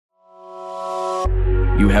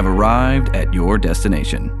You have arrived at your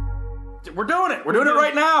destination. We're doing it. We're doing it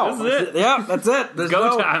right now. This is it. Yeah, that's it. There's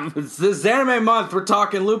Go time. This is Anime Month. We're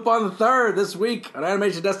talking Lupin the Third this week on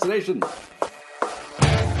Animation Destination.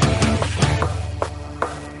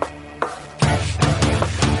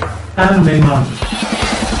 Anime Month.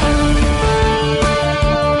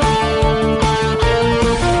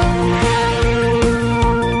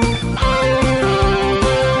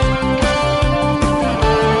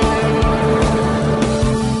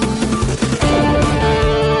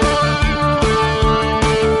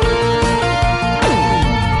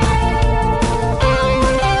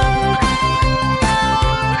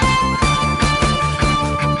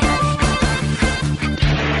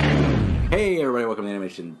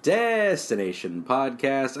 Destination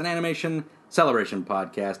Podcast, an animation celebration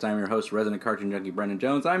podcast. I'm your host, resident cartoon junkie Brendan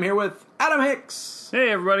Jones. I'm here with Adam Hicks. Hey,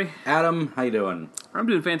 everybody. Adam, how you doing? I'm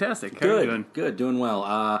doing fantastic. How Good, are you doing? Good, doing well.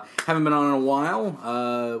 Haven't been on in a while.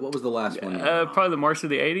 What was the last one? Probably the March of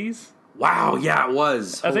the 80s. Wow, yeah, it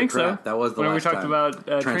was. I think crap. so. That was the when last we talked time.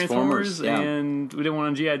 about Transformers yeah. and we did one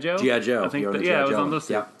on G.I. Joe. G.I. Joe. I think You were on yeah, G.I. it was Joe. on those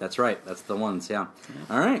two. Yeah, that's right. That's the ones, yeah.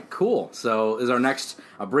 All right, cool. So is our next...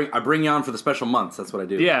 I bring you on for the special months. That's what I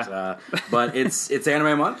do. Yeah. But it's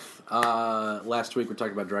Anime Month. Last week we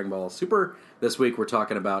talked about Dragon Ball Super. This week we're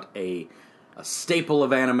talking about a staple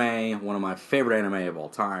of anime, one of my favorite anime of all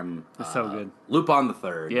time. It's so good. Lupin the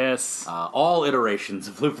Third. Yes. All iterations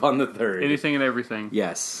of Lupin the Third. Anything and everything.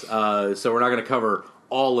 Yes. So we're not going to cover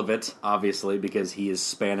all of it, obviously, because he is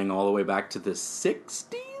spanning all the way back to the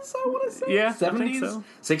 60s, I want to say? Yeah, 70s? I think so.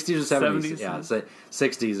 60s or 70s? 70s, Yeah,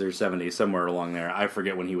 60s or 70s, somewhere along there. I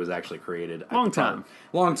forget when he was actually created. Long time.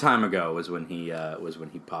 Long time ago was when he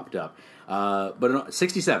popped up. But in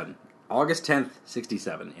 67, August 10th,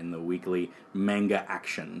 67, in the weekly manga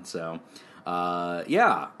action. So,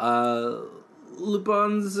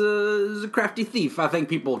 Lupin's is a crafty thief. I think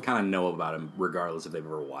people kind of know about him, regardless if they've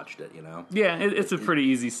ever watched it. You know. Yeah, it's a pretty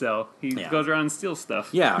easy sell. He goes around and steals stuff.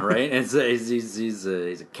 Yeah, right. He's a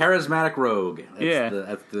charismatic rogue.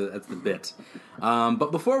 That's the bit.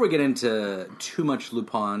 But before we get into too much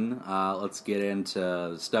Lupin, let's get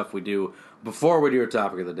into stuff we do before we do our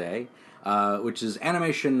topic of the day, which is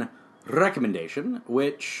animation recommendation,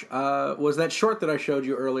 which was that short that I showed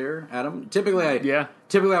you earlier, Adam. Typically I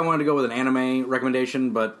wanted to go with an anime recommendation,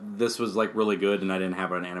 but this was like really good, and I didn't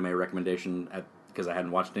have an anime recommendation because I hadn't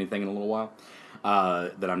watched anything in a little while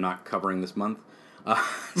that I'm not covering this month.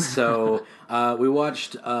 So we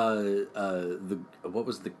watched what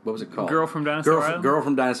was it called? Girl from Dinosaur Island. Girl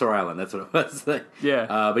from Dinosaur Island. That's what it was.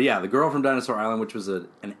 Yeah. But yeah, the Girl from Dinosaur Island, which was an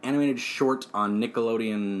animated short on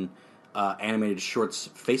Nickelodeon. Animated Shorts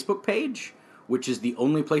Facebook page, which is the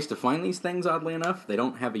only place to find these things, oddly enough. They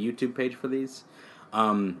don't have a YouTube page for these.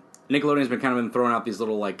 Nickelodeon's been throwing out these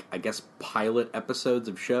little, like, I guess, pilot episodes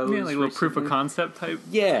of shows. Yeah, like little proof of concept type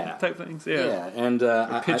things. Yeah. And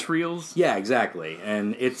pitch reels. Yeah, exactly.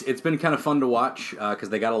 And it's been kind of fun to watch because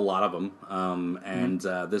they got a lot of them.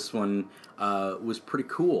 This one was pretty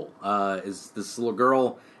cool. Is this little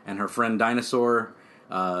girl and her friend Dinosaur.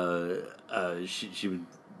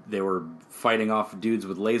 They were fighting off dudes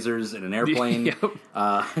with lasers in an airplane. Yep.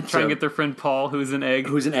 Trying to get their friend Paul, who's an egg.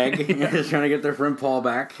 Trying to get their friend Paul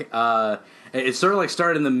back. It sort of like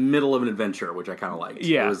started in the middle of an adventure, which I kind of liked.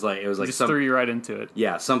 Yeah, it was like just threw you right into it.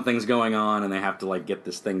 Yeah, something's going on, and they have to like get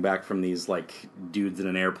this thing back from these like dudes in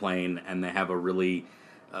an airplane, and they have a really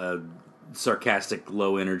sarcastic,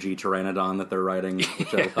 low-energy Pteranodon that they're riding,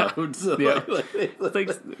 which I loved. So, yeah. Like,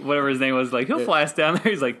 whatever his name was, like, he'll fly us down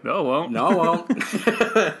there. He's like, no, I won't. No, I won't.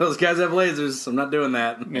 Those guys have lasers. I'm not doing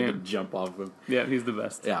that. I could jump off of him. Yeah, he's the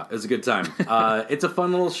best. Yeah, it was a good time. It's a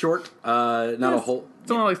fun little short. Not a whole...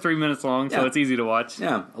 It's only like 3 minutes long, so it's easy to watch.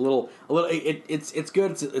 Yeah, a little. It's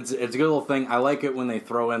good. It's a good little thing. I like it when they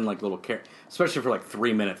throw in like little especially for like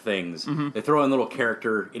 3-minute things. Mm-hmm. They throw in little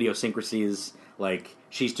character idiosyncrasies, like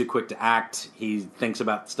she's too quick to act. He thinks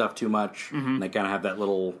about stuff too much. Mm-hmm. And they kind of have that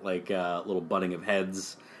little little butting of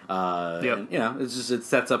heads. And, it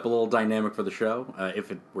sets up a little dynamic for the show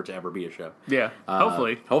if it were to ever be a show. Yeah,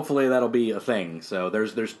 hopefully that'll be a thing. So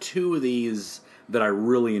there's two of these that I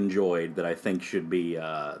really enjoyed that I think should be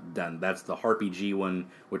done. That's the Harpy G one,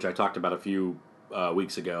 which I talked about a few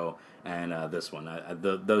weeks ago, and this one.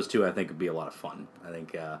 Those two I think would be a lot of fun. I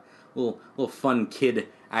think little fun kid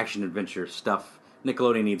action adventure stuff.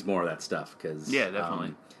 Nickelodeon needs more of that stuff because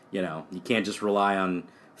definitely. You can't just rely on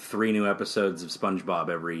 3 new episodes of SpongeBob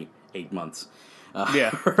every 8 months.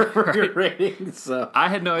 rating. So I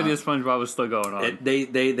had no idea SpongeBob was still going on.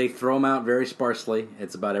 They throw them out very sparsely.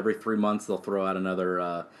 It's about every 3 months they'll throw out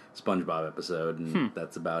another SpongeBob episode, and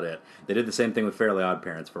that's about it. They did the same thing with Fairly Odd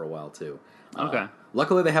Parents for a while too. Okay.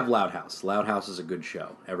 Luckily, they have Loud House. Loud House is a good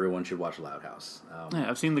show. Everyone should watch Loud House.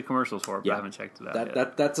 I've seen the commercials for it, but I haven't checked it out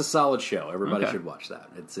yet. That's a solid show. Everybody should watch that.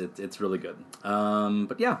 It's really good.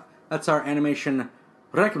 But yeah, that's our animation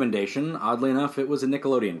recommendation. Oddly enough, it was a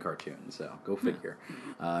Nickelodeon cartoon, so go figure.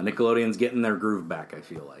 Nickelodeon's getting their groove back, I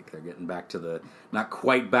feel like. They're getting back to not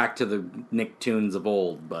quite back to the Nicktoons of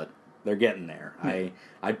old, but they're getting there.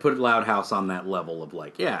 I'd put Loud House on that level of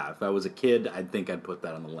like, if I was a kid, I'd think I'd put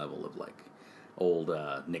that on the level of like old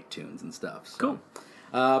Nicktoons and stuff. So. Cool.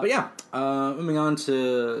 But yeah, moving on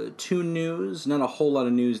to Toon News. Not a whole lot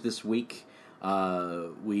of news this week.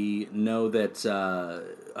 We know that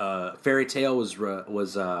Fairy Tail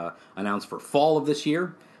was announced for fall of this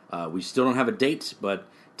year. We still don't have a date, but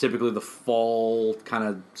typically the fall kind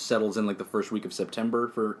of settles in like the first week of September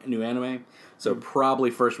for new anime. So probably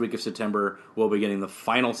first week of September we'll be getting the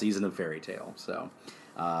final season of Fairy Tail. So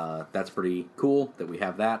that's pretty cool that we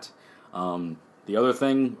have that. The other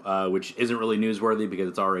thing, which isn't really newsworthy because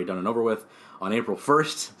it's already done and over with, on April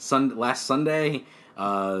 1st, last Sunday,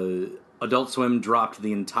 Adult Swim dropped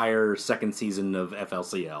the entire second season of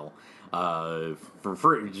FLCL for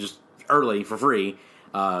free, just early for free,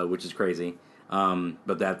 which is crazy.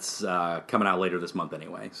 But that's coming out later this month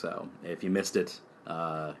anyway. So if you missed it,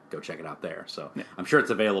 go check it out there. So I'm sure it's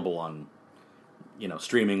available on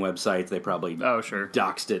streaming websites. They probably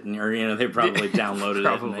doxed it, or they probably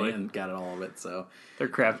downloaded it and got all of it. So they're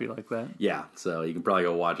crafty like that. Yeah, so you can probably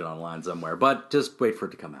go watch it online somewhere, but just wait for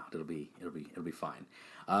it to come out. It'll be fine.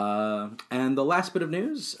 And the last bit of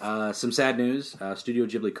news, some sad news. Studio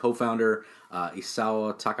Ghibli co-founder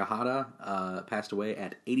Isao Takahata passed away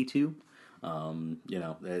at 82.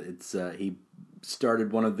 He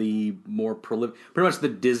started one of the more prolific, pretty much the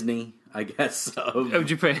Disney, I guess, of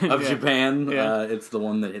Japan. Japan. Yeah. It's the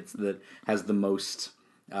one that has the most,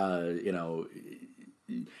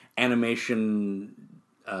 animation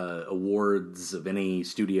awards of any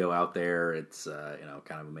studio out there. It's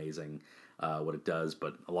kind of amazing what it does.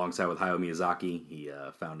 But alongside with Hayao Miyazaki, he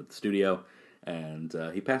founded the studio, and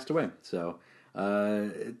he passed away. So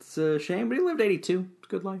it's a shame, but he lived 82. It's a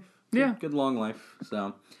good life. Good long life.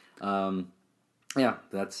 So.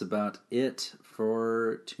 That's about it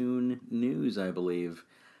for Toon News, I believe.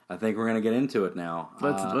 I think we're going to get into it now.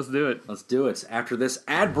 Let's do it. Let's do it. After this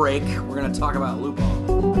ad break, we're going to talk about Lupin.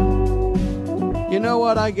 You know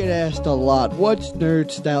what? I get asked a lot. What's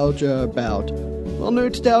Nerdstalgia about? Well,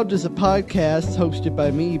 Nerdstalgia is a podcast hosted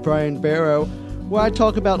by me, Brian Barrow, where I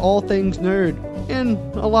talk about all things nerd, and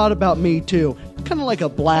a lot about me, too. It's kind of like a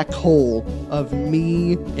black hole of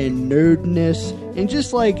me and nerdness, and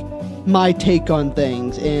just like my take on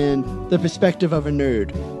things and the perspective of a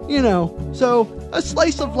nerd. So a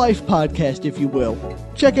slice of life podcast, if you will.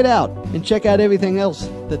 Check it out, and check out everything else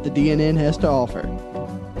that the DNN has to offer.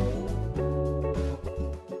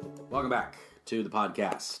 Welcome back to the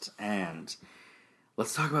podcast, and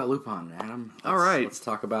let's talk about Lupin, Adam. All right. Let's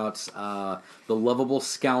talk about the lovable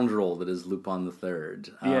scoundrel that is Lupin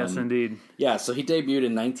III. Yes, indeed. Yeah, so he debuted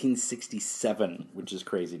in 1967, which is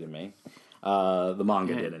crazy to me. The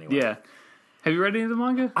manga did, anyway. Yeah. Have you read any of the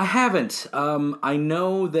manga? I haven't. I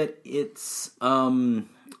know that it's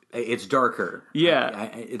darker. Yeah.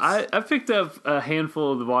 I picked up a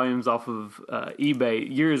handful of the volumes off of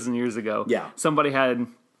eBay years and years ago. Yeah. Somebody had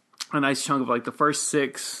a nice chunk of like the first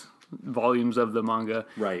 6 volumes of the manga.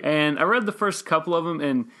 Right. And I read the first couple of them,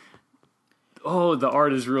 and the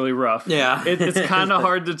art is really rough. Yeah. It's kind of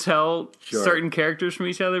hard to tell certain characters from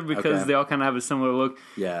each other because they all kind of have a similar look.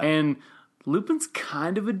 Yeah. And Lupin's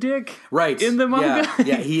kind of a dick. Right. In the manga.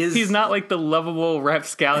 Yeah, he is. He's not like the lovable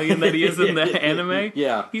rapscallion that he is in the anime.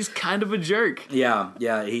 Yeah. He's kind of a jerk. Yeah.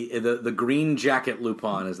 The green jacket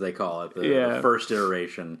Lupin, as they call it, the first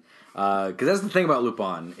iteration. Because that's the thing about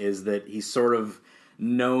Lupin, is that he's sort of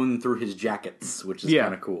known through his jackets, which is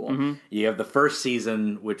kind of cool. Mm-hmm. You have the first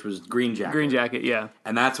season, which was Green Jacket. Green Jacket, yeah.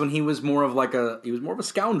 And that's when he was more of a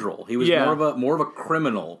scoundrel. He was more of a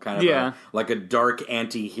criminal, kind of like a dark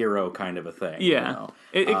anti-hero kind of a thing. Yeah.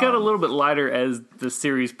 It got a little bit lighter as the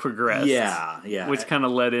series progressed. Yeah. Which kind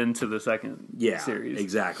of led into the second series.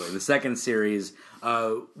 Exactly. The second series,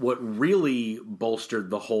 what really bolstered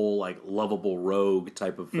the whole like lovable rogue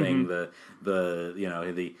type of thing, the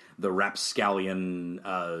rapscallion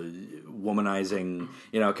womanizing,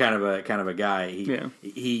 kind of a guy.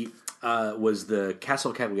 He was the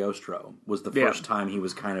Castle Cagliostro was the first time he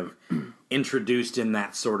was kind of introduced in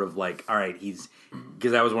that sort of like, all right,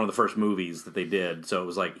 because that was one of the first movies that they did, so it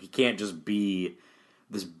was like he can't just be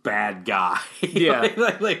this bad guy. Yeah.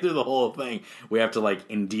 like through the whole thing. We have to like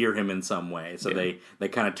endear him in some way. So they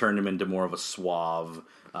kind of turned him into more of a suave,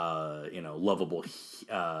 lovable,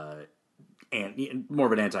 and more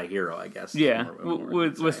of an anti-hero, I guess. Yeah.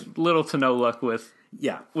 With little to no luck with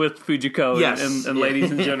Fujiko and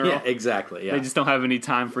ladies in general. Yeah, exactly. Yeah. They just don't have any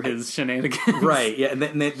time for his shenanigans. Right. Yeah. And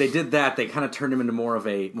they did that. They kind of turned him into more of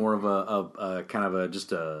a kind of a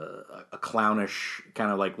clownish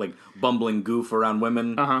kind of like bumbling goof around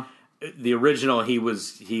women. Uh-huh. The original, he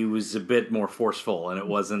was a bit more forceful, and it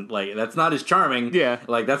wasn't like that's not as charming. Yeah,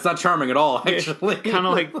 like that's not charming at all. Actually, kind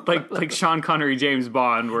of like Sean Connery, James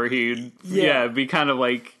Bond, where he'd be kind of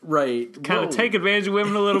like kind of take advantage of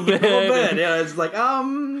women a little bit. Yeah, it's like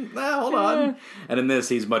hold on. And in this,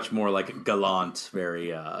 he's much more like gallant, very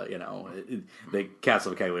the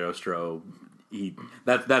Castle of Cagliostro.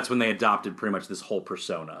 That's when they adopted pretty much this whole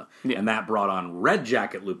persona, and that brought on Red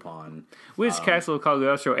Jacket Lupin. Which Castle of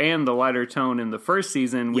Cagliostro and the lighter tone in the first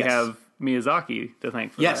season, we have Miyazaki to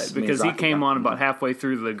thank for that. Because he came on about halfway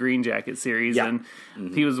through the Green Jacket series, and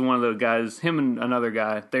he was one of the guys, him and another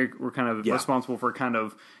guy, they were kind of responsible for kind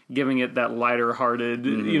of giving it that lighter-hearted, a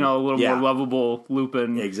little more lovable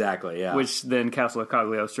Lupin. Exactly, yeah. Which then Castle of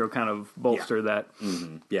Cagliostro kind of bolstered that.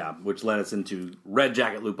 Mm-hmm. Yeah, which led us into Red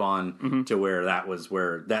Jacket Lupin, to where that was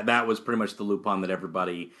pretty much the Lupin that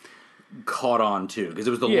everybody caught on to. Because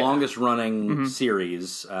it was the longest-running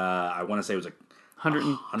series. I want to say it was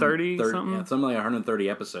 130 something? Yeah, something like 130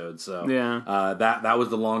 episodes. So that was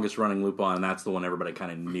the longest running Lupin, and that's the one everybody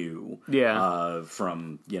kind of knew. Yeah.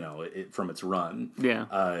 From from its run. Yeah.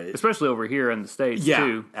 Especially over here in the States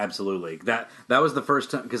too. Absolutely. That was the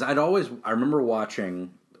first time, because I remember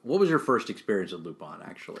watching. What was your first experience with Lupin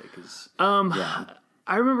actually? Because I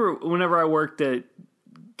remember whenever I worked at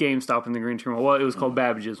GameStop in the Green Tree Mall. Well, it was called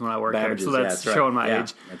Babbage's when I worked there, so that's showing my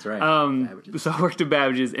age. That's right. So I worked at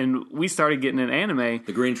Babbage's, and we started getting an anime.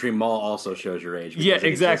 The Green Tree Mall also shows your age. Yeah,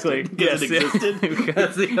 exactly. Yes, it existed.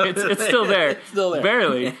 It's still there. It's still there.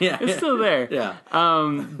 Barely. Yeah. It's still there. Yeah.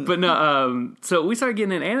 But no. So we started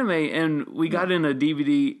getting an anime, and we got in a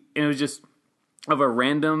DVD, and it was just of a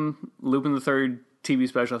random Lupin the Third TV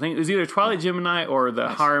special. I think it was either Twilight Gemini or the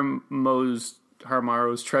Hamaro's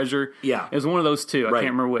Treasure. Yeah. It was one of those two. I can't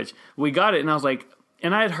remember which. We got it, and I was like,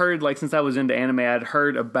 and I had heard, like, since I was into anime, I'd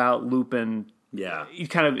heard about Lupin. Yeah.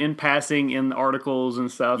 Kind of in passing in articles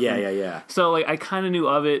and stuff. Yeah. So, like, I kind of knew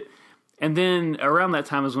of it. And then around that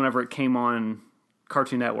time was whenever it came on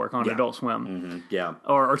Cartoon Network, on Adult Swim. Mm-hmm. Yeah.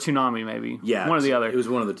 Or Toonami, maybe. Yeah. One or the other. It was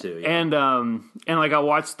one of the two. Yeah. And like, I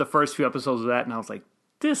watched the first few episodes of that, and I was like,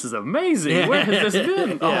 this is amazing. Where has this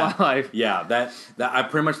been all my life? Yeah, that I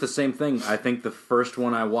pretty much the same thing. I think the first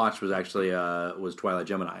one I watched was actually was Twilight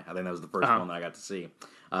Gemini. I think that was the first one that I got to see.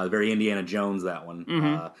 Very Indiana Jones, that one.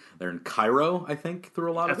 Mm-hmm. They're in Cairo, I think,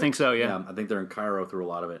 through a lot of it. I think so, yeah. I think they're in Cairo through a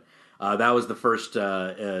lot of it. That was the first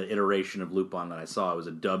iteration of Lupin that I saw. It was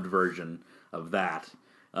a dubbed version of that.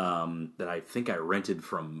 That I think I rented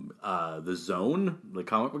from The Zone, the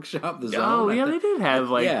comic book shop. The Zone. Oh, yeah, they did have,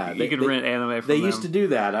 you could rent anime from them. They used to do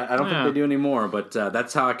that. I don't think they do anymore, but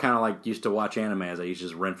that's how I kind of, like, used to watch anime, as I used to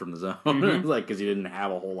just rent from The Zone. Mm-hmm. Like, because you didn't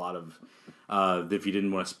have a whole lot of, if you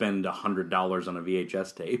didn't want to spend $100 on a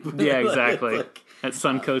VHS tape. Yeah, exactly. At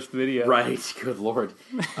Suncoast Video. Right, good lord.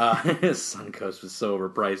 Suncoast was so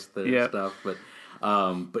overpriced, stuff. But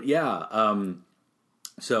yeah,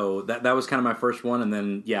 so that was kind of my first one, and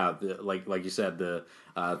then like you said, the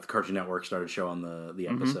Cartoon Network started showing the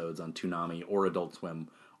episodes on Toonami or Adult Swim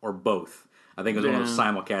or both. I think it was one of those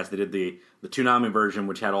simulcasts. They did the Toonami version,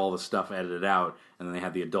 which had all the stuff edited out, and then they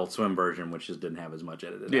had the Adult Swim version, which just didn't have as much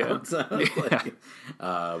edited out. So,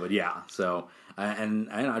 but yeah, so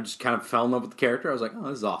and I just kind of fell in love with the character. I was like, oh,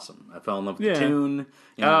 this is awesome. I fell in love with the tune.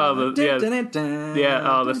 The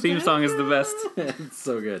theme song is the best. It's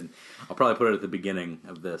so good. I'll probably put it at the beginning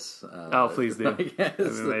of this. Please do. That'd be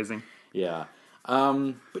amazing. Yeah.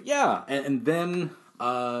 But yeah, and then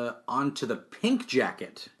on to the Pink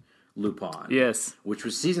Jacket Lupin. Yes. Which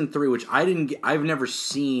was season 3, which I've never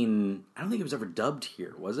seen. I don't think it was ever dubbed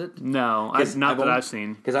here, was it? No, not that I've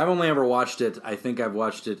seen. Because I've only ever watched it, I think I've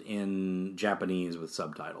watched it in Japanese with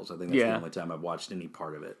subtitles. I think that's the only time I've watched any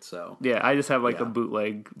part of it. So yeah, I just have a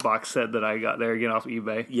bootleg box set that I got there again off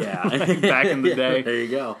eBay. Yeah. Back in the day. There you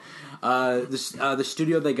go. The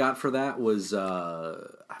studio they got for that was, I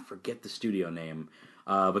forget the studio name.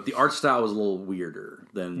 But the art style was a little weirder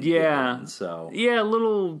than the other one, so a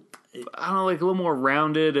little. I don't know, like a little more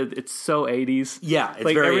rounded. It's so 80s. Yeah, it's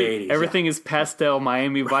like very 80s. Everything is pastel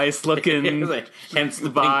Miami Vice looking. Hence the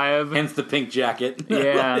vibe. Hence the pink jacket.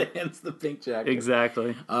 Yeah. Hence the pink jacket.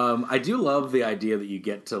 Exactly. I do love the idea that you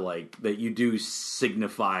get to that you do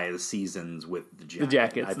signify the seasons with the jacket. The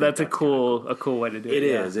jackets. That's a cool way to do it. It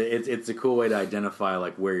is. It's a cool way to identify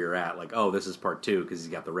where you're at. This is part 2 because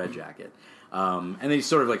he's got the red jacket. And then he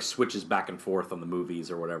sort of switches back and forth on the movies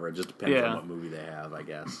or whatever. It just depends on what movie they have, I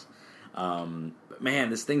guess. But man,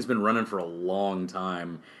 this thing's been running for a long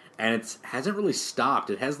time, and it hasn't really stopped.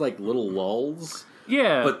 It has little lulls.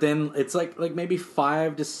 Yeah. But then it's maybe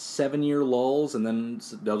 5 to 7 year lulls, and then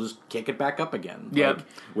they'll just kick it back up again. Yeah.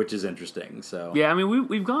 Which is interesting. So yeah, I mean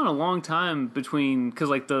we've gone a long time between, because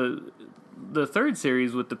the third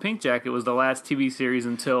series with the pink jacket was the last TV series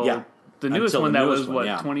until the newest one that was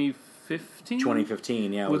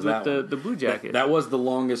 2015, yeah, with the blue jacket. That was the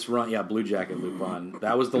longest run. Yeah, Blue Jacket Lupin.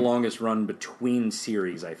 That was the longest run between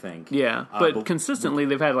series, I think. Yeah, but consistently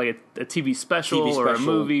they've had a TV special or a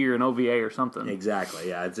movie or an OVA or something. Exactly.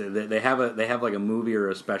 Yeah, they have a movie or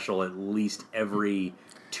a special at least every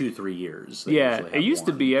 2-3 years. Yeah, it used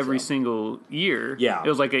to be every single year. Yeah, it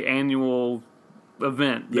was like an annual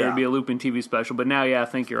event. There'd be a Lupin TV special, but now, I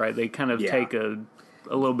think you're right. They kind of take a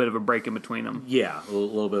little bit of a break in between them. Yeah, a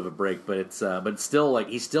little bit of a break, but it's still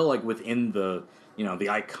he's still within the the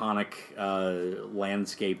iconic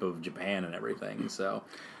landscape of Japan and everything. So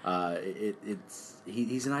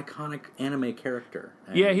he's an iconic anime character.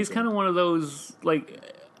 Yeah, he's kind of one of those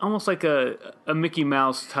almost like a Mickey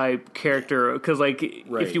Mouse type character, because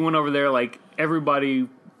if you went over there, everybody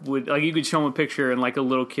would you could show him a picture, and a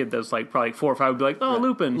little kid that's probably 4 or 5 would be like, oh,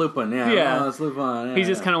 Lupin, yeah, oh, it's Lupin. Yeah, he's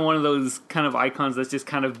just kind of one of those kind of icons that's just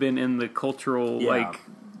kind of been in the cultural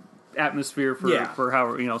atmosphere for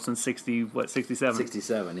however since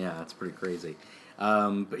 67. Yeah, that's pretty crazy.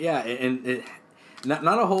 But yeah, and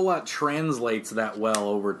not a whole lot translates that well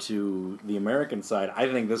over to the American side.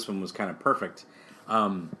 I think this one was kind of perfect.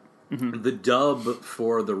 The dub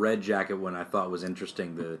for the red jacket one I thought was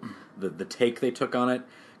interesting. The take they took on it,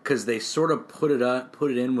 because they sort of put it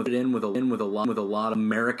in with a lot of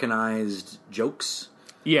Americanized jokes.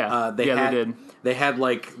 Yeah, they did. They had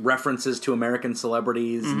references to American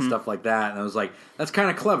celebrities and stuff like that, and I was like, that's kind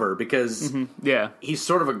of clever, because he's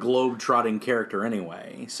sort of a globe-trotting character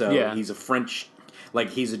anyway. So he's a French,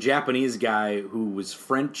 he's a Japanese guy who was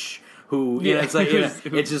French, who it's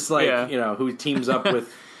just who teams up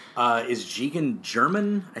with. Is Jigen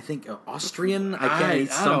German? I think Austrian. I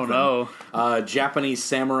don't know. Japanese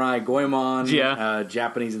samurai Goemon.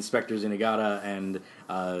 Japanese Inspector Zenigata, and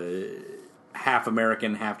half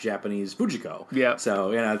American, half Japanese Fujiko. Yeah.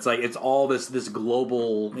 So it's all this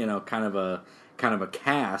global kind of a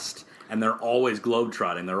cast, and they're always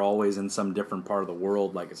globetrotting. They're always in some different part of the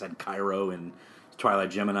world. Like I said, Cairo and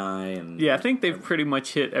Twilight Gemini, and I think they've pretty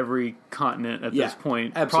much hit every continent at this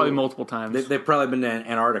point. Absolutely. Probably multiple times. They've probably been to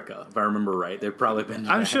Antarctica, if I remember right. They've probably been.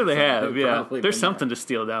 I'm sure they have. Yeah, there's something to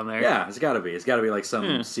steal down there. Yeah, it's got to be. It's got to be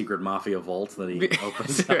some secret mafia vault that he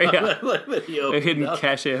opens. A hidden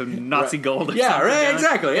cache of Nazi gold. Yeah, right.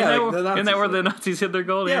 Exactly. Yeah, isn't that where the Nazis hid their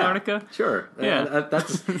gold in Antarctica? Sure. Yeah,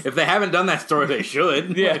 that's if they haven't done that story, they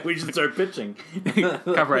should. Yeah, we should start pitching.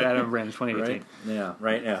 Copyright Adam Brand 2018. Right? Yeah.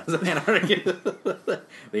 Right. Yeah. Antarctica.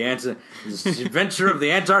 The adventure of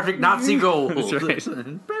the Antarctic Nazi gold. That's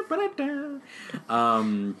right.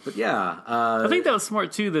 But yeah, I think that was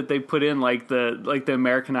smart too that they put in the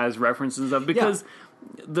Americanized references and stuff, because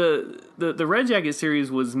the Red Jacket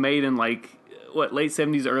series was made in late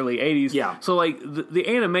 70s, early 80s. Yeah. So the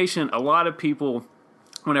animation, a lot of people,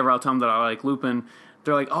 whenever I'll tell them that I like Lupin,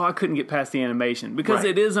 they're like, oh, I couldn't get past the animation, because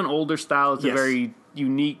it is an older style. It's a very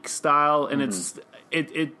unique style, and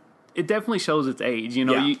it definitely shows its age.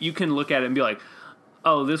 You can look at it and be like,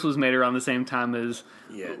 oh, this was made around the same time as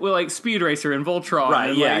Speed Racer and Voltron. Right,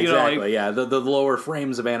 and exactly. The lower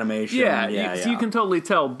frames of animation. So you can totally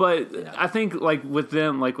tell. But I think with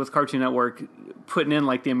them, with Cartoon Network, putting in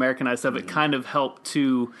the Americanized stuff, it kind of helped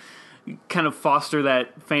to kind of foster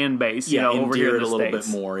that fan base, over here in the States. A little bit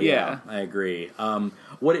more. Yeah, I agree.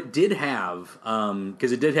 What it did have,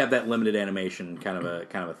 because it did have that limited animation kind of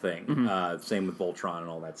a thing. Same with Voltron and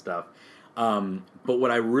all that stuff. But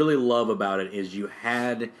what I really love about it is you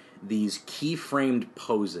had these key-framed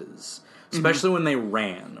poses, especially when they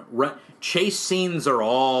ran. Chase scenes are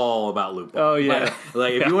all about Lupin. Oh, yeah.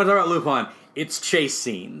 If you want to talk about Lupin, it's chase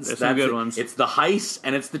scenes. That's some good ones. It's the heist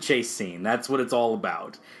and it's the chase scene. That's what it's all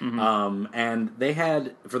about. And they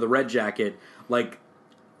had, for the Red Jacket,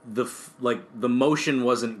 the motion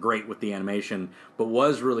wasn't great with the animation, but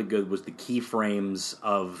was really good was the keyframes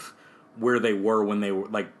of where they were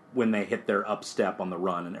when they hit their up step on the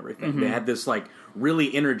run and everything. They had this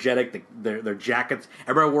really energetic. Their jackets.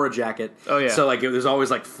 Everybody wore a jacket. Oh yeah. So it was always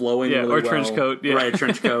flowing. Yeah, really or well. trench coat. Yeah. Right, a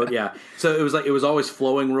trench coat. Yeah. So it was always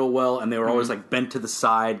flowing real well, and they were always bent to the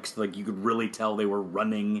side because you could really tell they were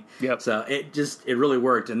running. Yep. So it really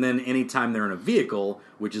worked. And then anytime they're in a vehicle,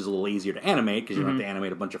 which is a little easier to animate because you don't have to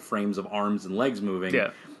animate a bunch of frames of arms and legs moving. Yeah.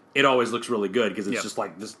 It always looks really good because it's just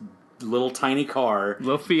this little tiny car,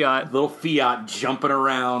 little Fiat jumping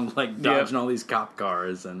around dodging all these cop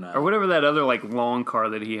cars and or whatever that other long car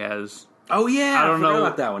that he has. Oh yeah, I don't know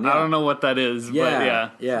about that one. Yeah. I don't know what that is. Yeah,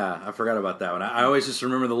 but yeah, I forgot about that one. I always just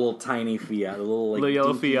remember the little tiny Fiat, the little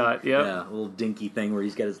yellow dinky, Fiat. Yep. Yeah, little dinky thing where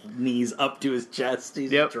he's got his knees up to his chest. He's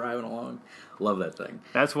driving along. Love that thing.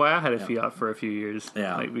 That's why I had a Fiat for a few years.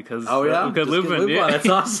 Yeah, because because Lupin. Yeah. That's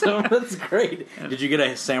awesome. That's great. Did you get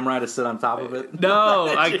a samurai to sit on top of it? No,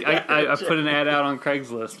 I put an ad out on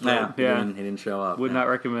Craigslist. Yeah, he didn't show up. Would not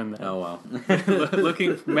recommend that. Oh well.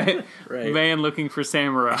 Man looking for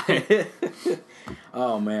samurai.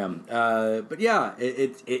 Oh man, but yeah,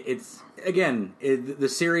 it's again the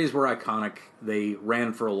series were iconic. They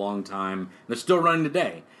ran for a long time. They're still running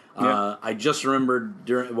today. I just remembered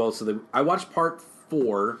I watched part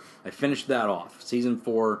 4. I finished that off. Season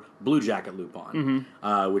 4, Blue Jacket Lupin,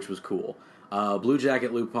 which was cool. Blue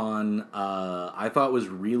Jacket Lupin, I thought was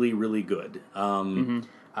really, really good.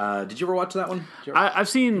 Did you ever watch that one? I've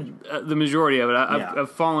seen the majority of it.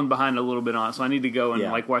 I've fallen behind a little bit on it, so I need to go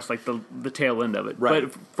and watch the tail end of it. Right.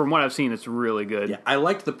 But from what I've seen, it's really good. Yeah, I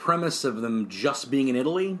liked the premise of them just being in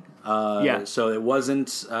Italy. So it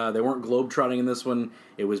wasn't they weren't globetrotting in this one.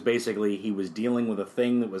 It was basically he was dealing with a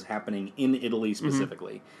thing that was happening in Italy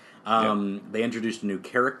specifically. They introduced a new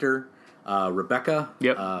character. Rebecca,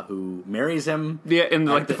 who marries him. Yeah, in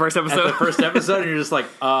the first episode. At the first episode, and you're just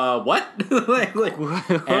what?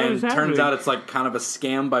 And turns out it's kind of a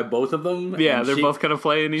scam by both of them. Yeah, they're both kind of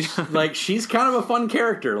playing each other. She's kind of a fun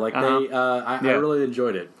character. I really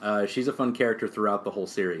enjoyed it. She's a fun character throughout the whole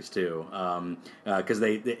series too. Because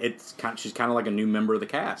she's kind of like a new member of the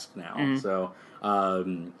cast now. So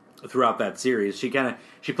throughout that series, she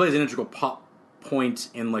plays an integral point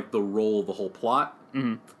in the role of the whole plot.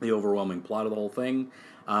 The overwhelming plot of the whole thing.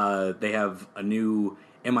 They have a new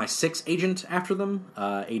MI6 agent after them,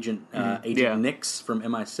 Agent Nix from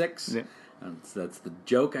MI6. Yeah. That's the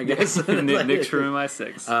joke, I guess. Nix from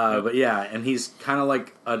MI6. But yeah, and he's kind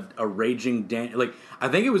of a raging I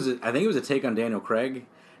think it was a take on Daniel Craig.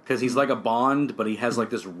 Because he's like a Bond, but he has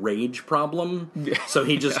this rage problem. So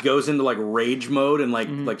he just goes into rage mode and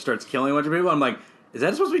starts killing a bunch of people. I'm like, is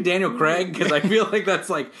that supposed to be Daniel Craig? Because I feel like that's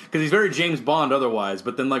because he's very James Bond otherwise,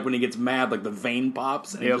 but then when he gets mad, the vein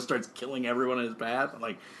pops and he just starts killing everyone in his path.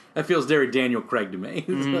 I'm that feels very Daniel Craig to me.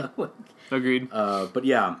 Agreed. But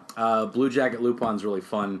yeah, Blue Jacket Lupin's really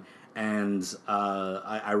fun, and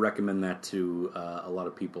I recommend that to a lot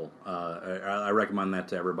of people. I recommend that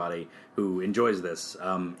to everybody who enjoys this.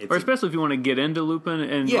 Or especially if you want to get into Lupin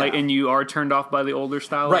and and you are turned off by the older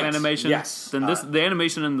style of animation. Yes. Then the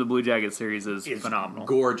animation in the Blue Jacket series is phenomenal.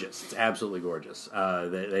 Gorgeous. It's absolutely gorgeous.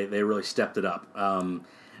 They really stepped it up.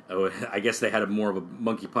 I guess they had more of a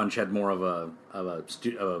Monkey Punch had more of a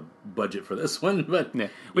budget for this one, but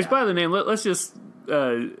which by the name, let's just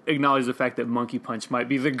acknowledge the fact that Monkey Punch might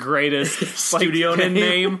be the greatest studio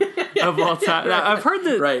name of all time. I've heard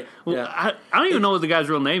that. Right. Well, I don't even know what the guy's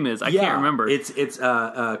real name is. I can't remember. It's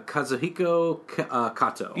Kazuhiko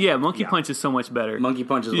Kato. Yeah, Monkey Punch is so much better. Monkey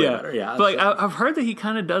Punch is way better. Yeah, but I've heard that he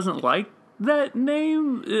kind of doesn't like that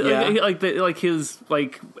name. Like his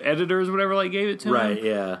editors or whatever gave it to him. Right.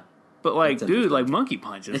 Yeah. But dude, Monkey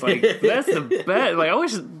Punch is that's the best. I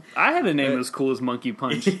wish I had a name as cool as Monkey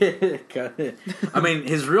Punch. I mean,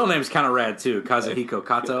 his real name's kind of rad too, Kazuhiko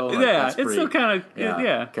Kato. It's still kind of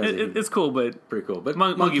it's cool, but pretty cool. But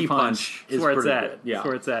Monkey Punch is where it's at. Good. Yeah, it's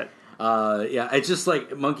where it's at. It's just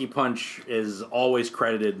Monkey Punch is always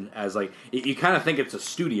credited as you kind of think it's a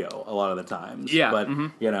studio a lot of the times. Yeah, but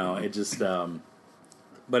it just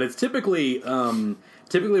but it's typically run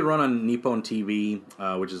on Nippon TV,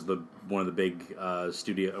 which is one of the big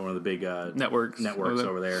networks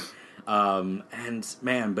over there. And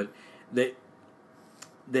man, but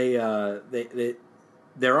they're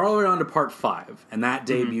all around to part 5, and that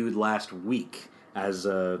debuted last week as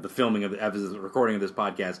the recording of this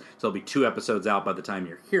podcast. So there'll be 2 episodes out by the time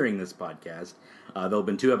you're hearing this podcast. There'll have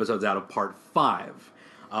been 2 episodes out of part 5.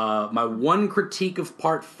 My one critique of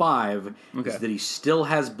Part 5 is that he still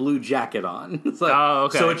has Blue Jacket on. It's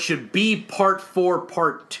like, so it should be Part 4,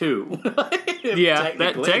 Part 2.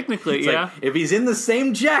 Technically, like, if he's in the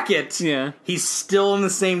same jacket, he's still in the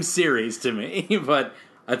same series to me. But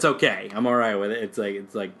that's okay. I'm all right with it. It's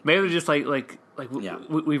like maybe just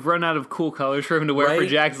we've run out of cool colors for him to wear for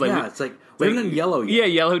jackets. It's like we haven't done yellow yet. Yeah,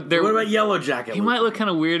 yellow. What about yellow jacket? He might look kind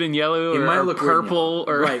of weird in yellow. He might look purple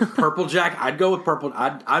or purple jacket. I'd go with purple.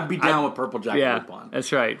 I'd be down with purple jacket Lupin.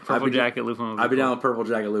 That's right. Purple jacket Lupin. I'd be down with purple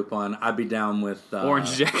jacket Lupin. I'd be down with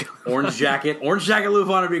orange jacket. Orange jacket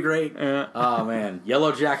Lupin would be great. Oh man,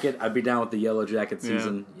 yellow jacket. I'd be down with the yellow jacket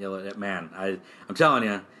season. Yellow man. I'm telling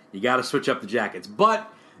you, you got to switch up the jackets,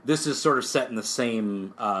 but. This is sort of set in the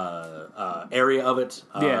same area of it.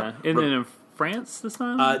 And then in France this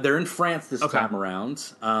time? They're in France this time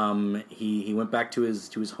around. He went back to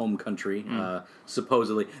his home country,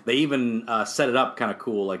 supposedly. They even set it up kind of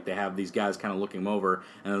cool, like they have these guys kind of looking him over,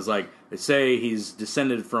 and it's like, they say he's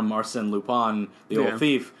descended from Arsène Lupin, the old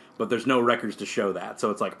thief, but there's no records to show that. So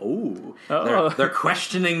it's like, they're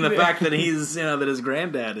questioning the fact that he's, that his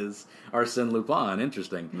granddad is Arsène Lupin.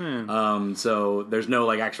 Interesting. So there's no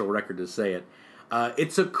like actual record to say it.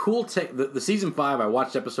 It's a cool take. The season 5, I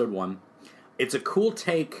watched episode 1. It's a cool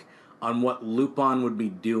take on what Lupin would be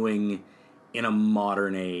doing in a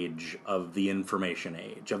modern age of the information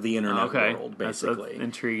age, of the internet world, basically. That's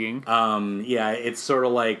intriguing. It's sort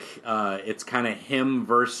of like, it's kind of him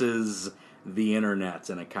versus the internet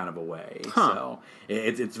in a kind of a way. So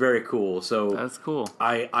it's very cool. So that's cool.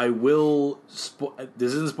 I will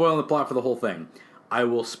this isn't spoiling the plot for the whole thing. I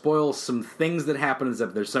will spoil some things that happen, as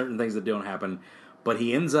if there's certain things that don't happen, but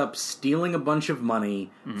he ends up stealing a bunch of money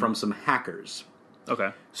from some hackers.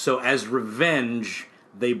 Okay. So as revenge,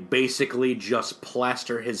 they basically just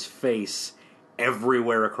plaster his face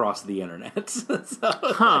everywhere across the internet.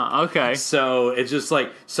 Okay. So it's just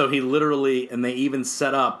like, so he literally, and they even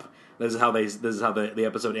set up, this is how the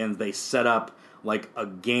episode ends. They set up like a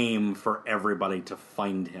game for everybody to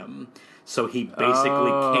find him. So he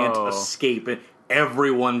basically can't escape it.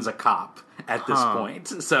 Everyone's a cop at this point.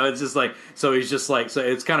 So it's just like, so he's just like, so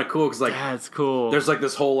it's kind of cool because like, that's cool. There's like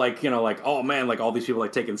this whole like, oh man, like all these people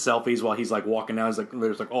like taking selfies while he's like walking down. It's like,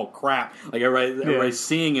 there's like, oh crap, like everybody's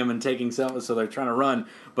seeing him and taking selfies, so they're trying to run.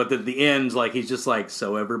 But at the end, like he's just like,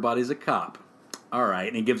 so everybody's a cop. All right,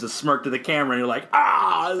 and he gives a smirk to the camera, and you're like,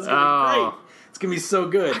 this is gonna be great. It's gonna be so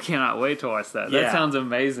good. I cannot wait to watch that. That sounds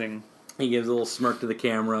amazing. He gives a little smirk to the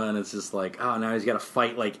camera, and it's just like, now he's got to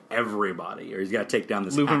fight like everybody, or he's got to take down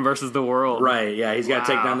this Lupin versus the world. Right? Yeah, he's got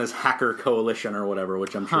to take down this hacker coalition or whatever,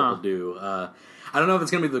 which I'm sure he'll do. I don't know if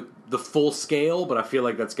it's going to be the full scale, but I feel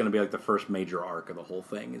like that's going to be like the first major arc of the whole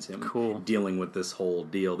thing is him dealing with this whole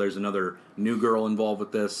deal. There's another new girl involved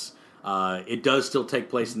with this. It does still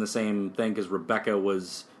take place in the same thing because Rebecca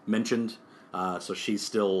was mentioned, so she's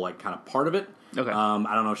still like kind of part of it. Okay.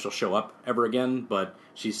 I don't know if she'll show up ever again, but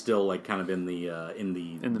she's still like kind of in the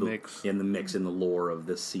mix, in the lore of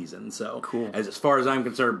this season. So cool. As far as I'm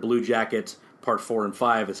concerned, Blue Jacket Part 4 and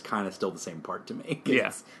 5 is kind of still the same part to me.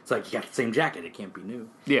 It's like you got the same jacket; it can't be new.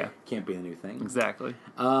 Yeah, can't be a new thing. Exactly.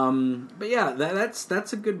 But yeah,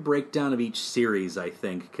 that's a good breakdown of each series, I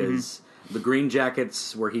think, because the Green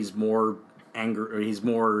Jacket's where he's more he's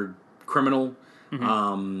more criminal.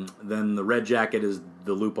 Then the Red Jacket is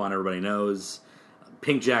the Lupin everybody knows.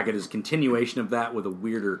 Pink Jacket is continuation of that with a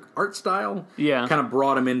weirder art style. Yeah. Kind of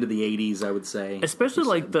brought him into the 80s, I would say. Especially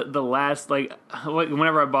like the last, like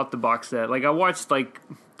whenever I bought the box set, like I watched like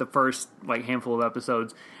the first like handful of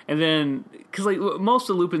episodes, and then, because like most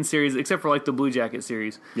of the Lupin series, except for like the Blue Jacket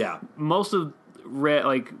series, most of red,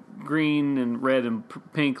 like green and red and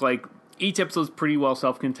pink, like each episode's pretty well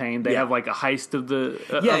self-contained. They have like a heist of the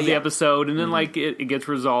episode, and then like it gets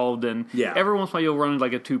resolved, and every once in a while you'll run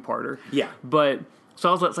like a two-parter. Yeah. But so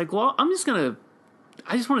I was like, well, I just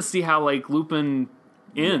want to see how like Lupin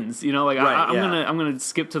ends, like I'm gonna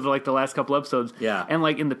skip to the last couple episodes. Yeah. And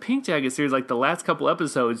like in the Pink Jacket series, like the last couple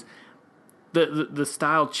episodes, the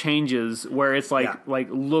style changes where it's like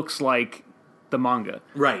looks like the manga,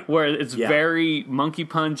 right? Where it's very Monkey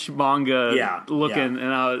Punch manga looking,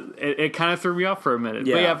 and it kind of threw me off for a minute.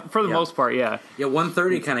 But for the most part,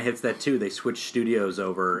 130 kind of hits that too. They switch studios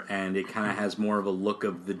over, and it kind of has more of a look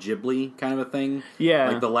of the Ghibli kind of a thing. Yeah,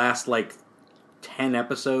 like the last 10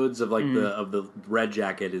 episodes of the Red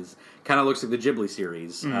Jacket is kind of looks like the Ghibli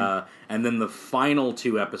series, and then the final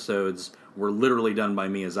 2 episodes were literally done by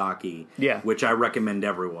Miyazaki. Which I recommend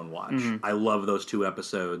everyone watch. I love those 2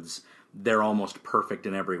 episodes. They're almost perfect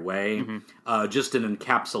in every way. Just an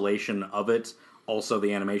encapsulation of it also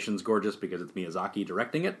the animation's gorgeous because it's Miyazaki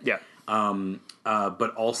directing it. Yeah.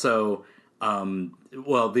 But also,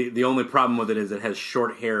 well, the only problem with it is it has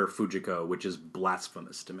short hair Fujiko, which is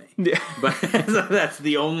blasphemous to me. Yeah. But that's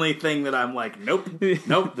the only thing that I'm like, nope,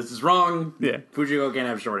 this is wrong. Yeah. Fujiko can't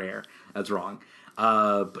have short hair. That's wrong.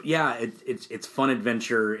 But yeah, it's fun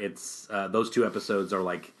adventure. It's those 2 episodes are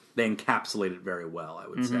like, they encapsulate it very well, I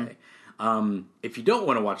would say. If you don't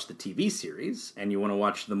want to watch the TV series and you want to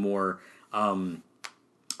watch the more,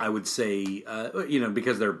 I would say,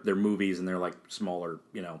 because they're movies and they're like smaller,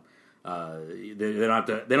 they don't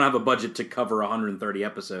have a budget to cover 130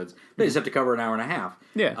 episodes. They just have to cover an hour and a half.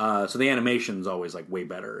 Yeah. So the animation's always like way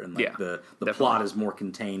better, and like the plot is more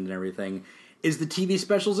contained and everything. Is the TV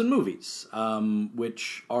specials and movies,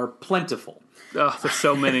 which are plentiful. Oh, there's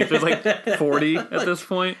so many. There's like 40 at this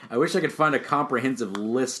point. I wish I could find a comprehensive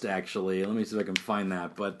list, actually. Let me see if I can find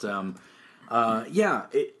that. But, yeah.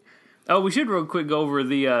 We should real quick go over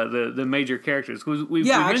the major characters. We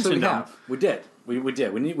mentioned them. We did. We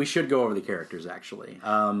did. We should go over the characters, actually.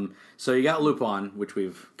 So you got Lupin, which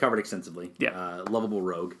we've covered extensively. Yeah. Lovable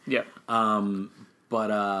rogue. Yeah.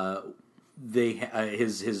 But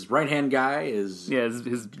his right hand guy is his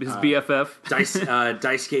BFF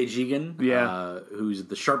Daisuke Jigen, who's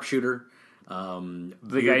the sharpshooter.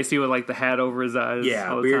 The guy you see with like the hat over his eyes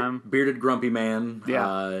all the time. Bearded grumpy man.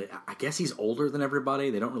 Yeah. I guess he's older than everybody.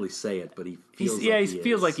 They don't really say it, but he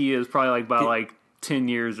feels like he is probably like by like 10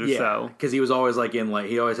 years or so. Because he was always like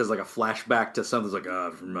he always has like a flashback to something like,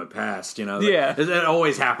 from my past, Yeah. It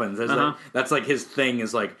always happens. That's like his thing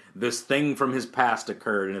is like, this thing from his past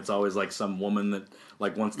occurred, and it's always like some woman that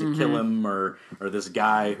like wants to kill him, or this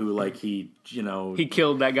guy who like he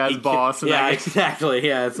killed that guy's boss. Exactly.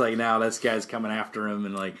 Yeah, it's like now this guy's coming after him,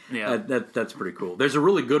 and like that's pretty cool. There's a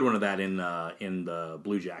really good one of that in the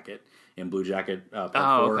Blue Jacket. In Blue Jacket Part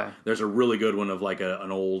 4, okay. There's a really good one of like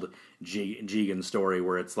an old Jigen story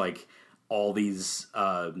where it's like all these.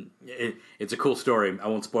 It's a cool story. I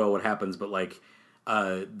won't spoil what happens, but like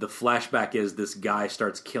the flashback is this guy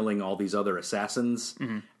starts killing all these other assassins,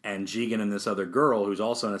 and Jigen and this other girl who's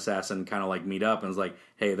also an assassin kind of like meet up and is like,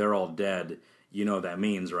 "Hey, they're all dead. You know what that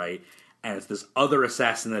means, right?" And it's this other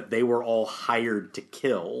assassin that they were all hired to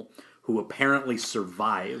kill, who apparently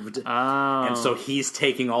survived. Oh. And so he's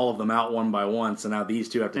taking all of them out one by one, so now these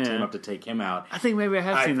 2 have to team up to take him out. I think maybe I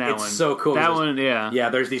have seen that one. It's so cool. That one, yeah. Yeah,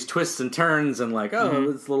 there's these twists and turns and like,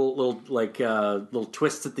 it's little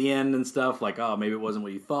twists at the end and stuff, like, maybe it wasn't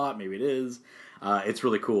what you thought, maybe it is. It's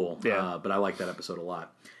really cool. Yeah. But I like that episode a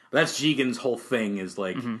lot. But that's Jigen's whole thing is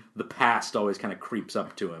like, the past always kind of creeps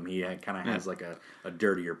up to him. He kind of has like a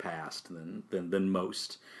dirtier past than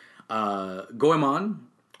most. Goemon,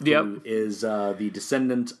 who is the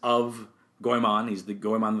descendant of Goemon. He's the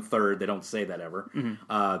Goemon III. They don't say that ever.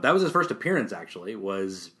 That was his first appearance, actually,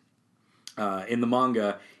 was in the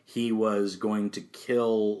manga. He was going to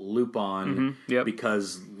kill Lupin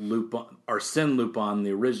because Arsène Lupin,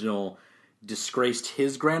 the original, disgraced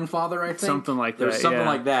his grandfather, I think. Something like that. There's something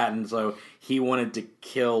like that, and so he wanted to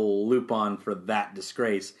kill Lupin for that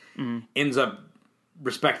disgrace. Ends up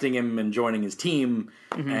respecting him and joining his team,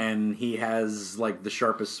 and he has like the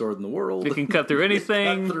sharpest sword in the world. It can cut through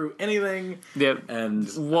anything. Yep.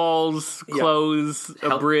 And walls, clothes,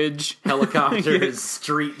 a bridge, helicopters,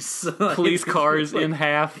 streets, police cars in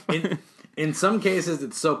half. In some cases,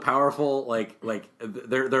 it's so powerful. Like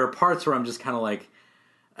there are parts where I'm just kind of like.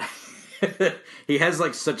 He has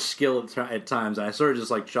like such skill at times, and I sort of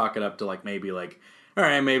just like chalk it up to like maybe like, all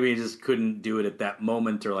right, maybe he just couldn't do it at that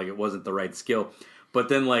moment, or like it wasn't the right skill. But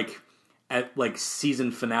then like at like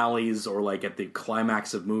season finales or like at the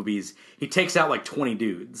climax of movies, he takes out like 20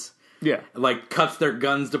 dudes. Yeah, like cuts their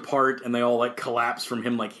guns apart, and they all like collapse from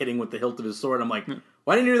him like hitting with the hilt of his sword. I'm like,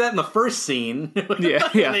 why didn't you do that in the first scene? When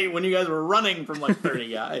you guys were running from like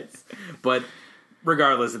 30 guys, but.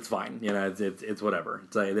 Regardless, it's fine. It's whatever.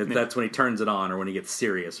 That's when he turns it on, or when he gets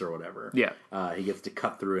serious, or whatever. Yeah, he gets to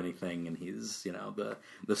cut through anything, and he's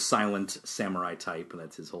the silent samurai type, and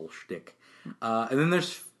that's his whole shtick. And then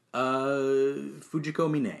there's Fujiko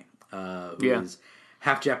Mine, who is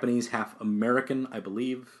half Japanese, half American, I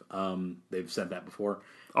believe. They've said that before.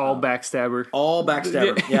 All backstabber.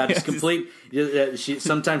 Yeah, just complete.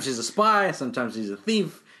 Sometimes she's a spy, sometimes she's a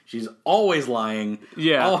thief. She's always lying,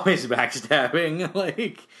 always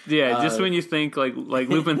backstabbing. Just when you think like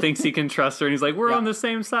Lupin thinks he can trust her, and he's like, "We're on the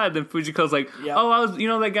same side." Then Fujiko's like, "Oh,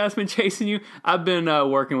 that guy's been chasing you. I've been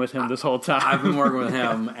working with him this whole time. I've been working with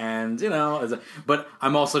him, and but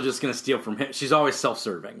I'm also just gonna steal from him." She's always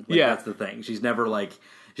self-serving. That's the thing. She's never like.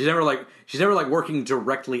 she's never like working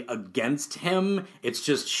directly against him. It's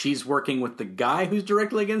just she's working with the guy who's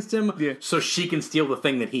directly against him, so she can steal the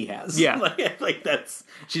thing that he has. Yeah, like that's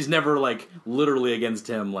she's never like literally against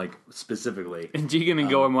him like specifically. And Jigen and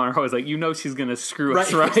Goemon are always like, she's gonna screw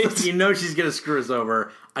us, right? She's gonna screw us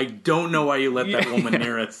over. I don't know why you let that woman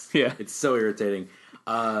near us. Yeah, it's so irritating.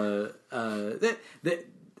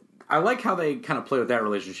 I like how they kind of play with that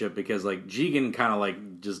relationship because like Jigen kind of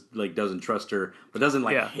like just like doesn't trust her, but doesn't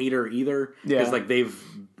like hate her either. Because like they've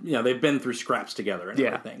been through scraps together and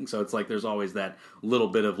everything. So it's like there's always that little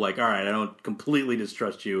bit of like, all right, I don't completely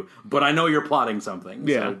distrust you, but I know you're plotting something.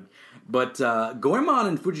 Yeah. So, but Goemon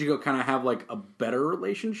and Fujiko kind of have like a better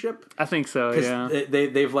relationship. I think so. Yeah,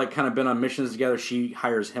 they've like kind of been on missions together. She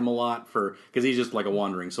hires him a lot because he's just like a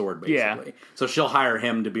wandering sword basically. Yeah. So she'll hire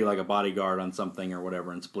him to be like a bodyguard on something or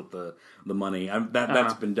whatever and split the money.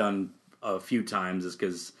 That's been done a few times. Is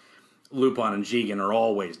because Lupin and Jigen are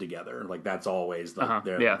always together. Like that's always like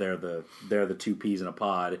they're the two peas in a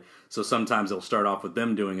pod. So sometimes they'll start off with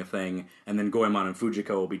them doing a thing, and then Goemon and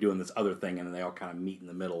Fujiko will be doing this other thing, and then they all kind of meet in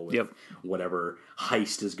the middle with whatever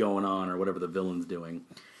heist is going on or whatever the villain's doing.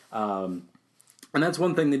 And that's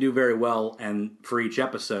one thing they do very well, and for each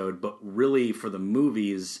episode. But really, for the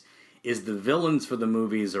movies, is the villains for the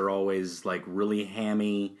movies are always like really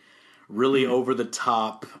hammy. Really over the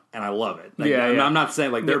top, and I love it. Like, I'm not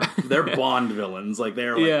saying like they're Bond villains, like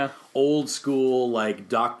they're like old school, like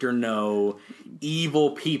Dr. No,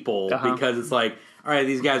 evil people because it's like, all right,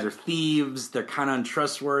 these guys are thieves. They're kind of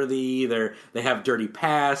untrustworthy. They have dirty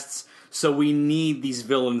pasts. So we need these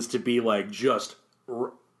villains to be like just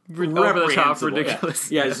over the top,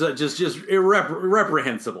 ridiculous. Yeah, just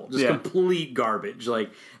reprehensible, just complete garbage.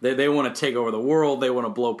 Like they want to take over the world. They want to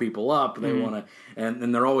blow people up. They want to,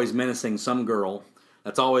 and they're always menacing some girl.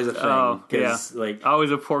 That's always a thing. Like always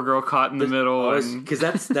a poor girl caught in the middle. Because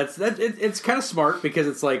it's kind of smart because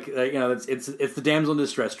it's like it's the damsel in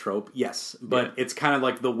distress trope. Yes, but it's kind of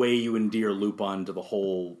like the way you endear Lupin to the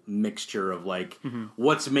whole mixture of like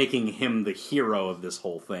what's making him the hero of this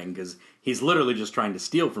whole thing because he's literally just trying to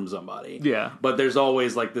steal from somebody. Yeah, but there's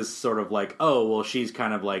always like this sort of like, oh well, she's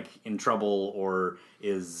kind of like in trouble or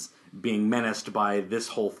is being menaced by this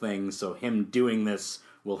whole thing, so him doing this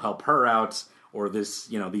will help her out. Or this,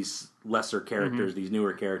 these lesser characters, these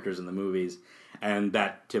newer characters in the movies, and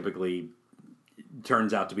that typically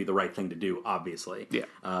turns out to be the right thing to do. Obviously,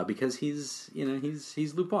 because he's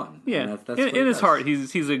Lupin. Yeah, that's in his heart,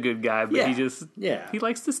 he's a good guy, but he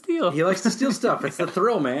likes to steal. He likes to steal stuff. It's the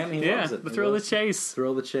thrill, man. He loves it. The thrill of the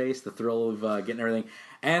chase, the thrill of getting everything.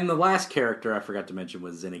 And the last character I forgot to mention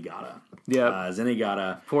was Zenigata. Yeah,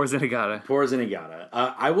 Zenigata. Poor Zenigata.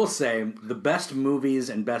 I will say the best movies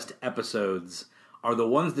and best episodes are the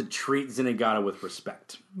ones that treat Zenigata with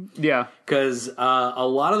respect. Yeah, because a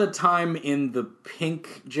lot of the time in the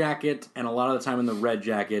pink jacket and a lot of the time in the red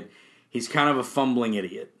jacket, he's kind of a fumbling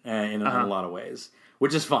idiot in a lot of ways,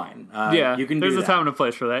 which is fine. You can. There's a time and a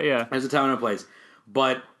place for that. Yeah, there's a time and a place,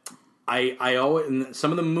 but. I always in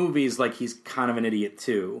some of the movies like he's kind of an idiot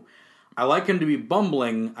too. I like him to be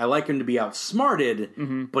bumbling. I like him to be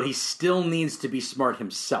outsmarted, but he still needs to be smart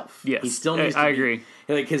himself. Yes, he still needs. I agree.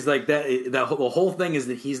 Because like that, the whole thing is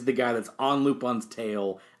that he's the guy that's on Lupin's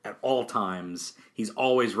tail at all times. He's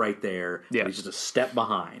always right there. Yeah. He's just a step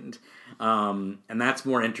behind, and that's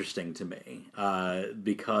more interesting to me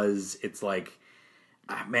because it's like.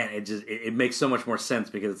 Man, it makes so much more sense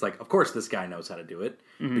because it's like, of course, this guy knows how to do it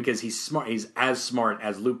because he's smart. He's as smart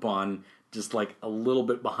as Lupin, just like a little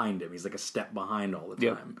bit behind him. He's like a step behind all the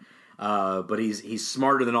time. But he's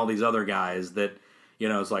smarter than all these other guys that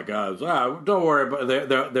it's like, don't worry.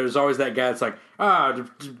 But there's always that guy that's like,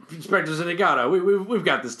 Inspector Zenigata, we've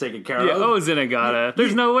got this taken care of. Zenigata.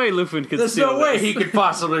 There's no way Lupin could. There's no way he could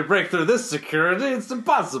possibly break through this security. It's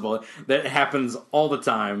impossible. That happens all the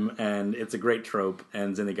time, and it's a great trope.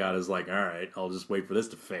 And Zenigata's like, all right, I'll just wait for this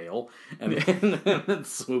to fail, and then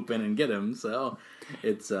swoop in and get him. So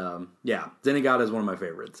it's Zenigata is one of my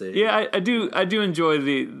favorites. I do enjoy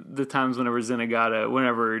the times whenever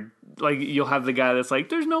Zenigata, like you'll have the guy that's like,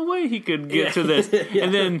 there's no way he could get to this,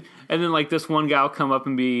 and then like this one guy will come up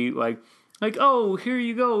and be like, oh, here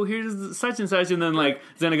you go, here's such and such, and then like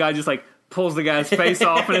Zenigata just like pulls the guy's face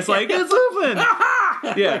off, and it's like, it's Lupin.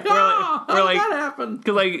 We're like that happened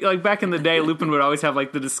because like back in the day, Lupin would always have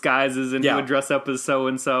like the disguises, and he would dress up as so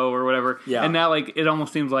and so or whatever. Yeah. And now like it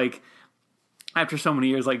almost seems like after so many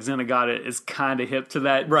years, like Zenigata is kind of hip to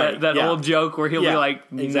that old joke where he'll be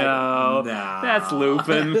like, "No, that's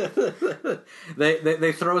Lupin."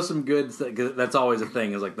 they throw some good. That's always a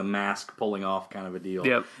thing. Is like the mask pulling off kind of a deal.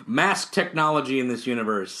 Yep. Mask technology in this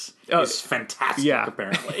universe is fantastic. Yeah.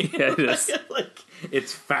 Apparently, yeah, it is.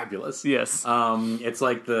 It's fabulous. Yes. It's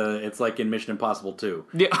like in Mission Impossible 2.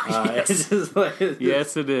 Yeah.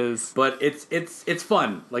 Yes, it is. But it's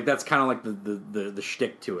fun. Like that's kind of like the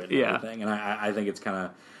shtick to it. And everything. And I think it's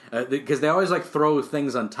kind of because they always like throw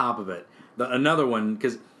things on top of it. Another one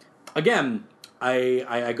because again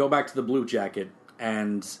I go back to the Blue Jacket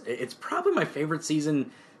and it's probably my favorite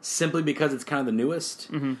season simply because it's kind of the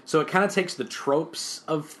newest. Mm-hmm. So it kind of takes the tropes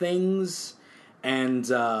of things. And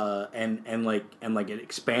it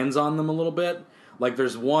expands on them a little bit. Like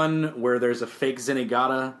there's one where there's a fake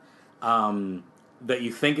Zenigata that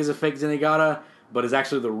you think is a fake Zenigata, but is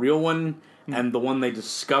actually the real one, and the one they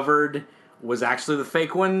discovered was actually the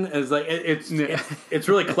fake one. It's like it's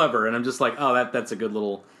really clever, and I'm just like, oh, that's a good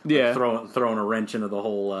little throwing a wrench into the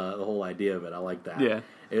whole idea of it. I like that. Yeah,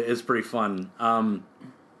 it's pretty fun.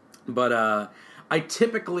 But I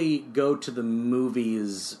typically go to the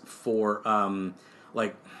movies for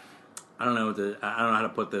like I don't know how to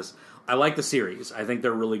put this. I like the series. I think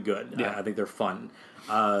they're really good. Yeah. I think they're fun.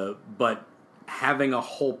 But having a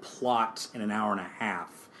whole plot in an hour and a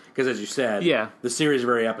half, because as you said, the series is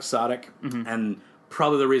very episodic, and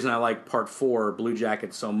probably the reason I like Part 4, Blue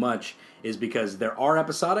Jacket, so much is because there are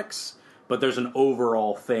episodics, but there's an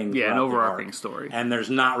overall thing. Yeah, an overarching story. And there's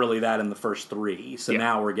not really that in the first 3. So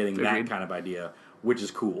now we're getting that kind of idea, which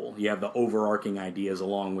is cool. You have the overarching ideas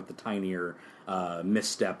along with the tinier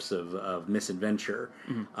missteps of misadventure.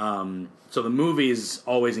 Mm-hmm. So the movies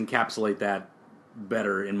always encapsulate that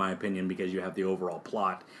better, in my opinion, because you have the overall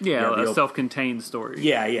plot. Yeah, a self-contained story.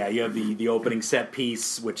 Yeah. You have the opening set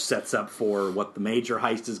piece, which sets up for what the major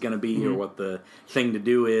heist is going to be, or what the thing to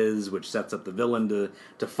do is, which sets up the villain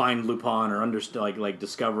to find Lupin or like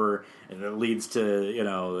discover, and it leads to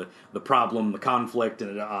the problem, the conflict,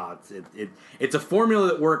 and it's a formula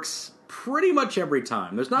that works pretty much every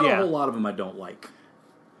time. There's not a whole lot of them I don't like.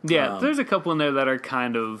 Yeah, there's a couple in there that are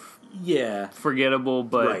kind of forgettable,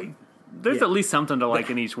 but there's at least something to like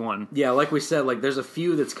in each one. Yeah, like we said, like there's a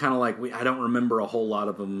few that's kind of like I don't remember a whole lot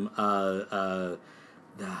of them.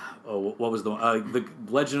 What was the one? The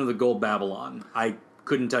Legend of the Gold Babylon. I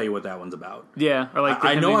couldn't tell you what that one's about. Yeah, or like the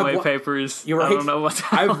Hemingway Papers. You're right. I don't know what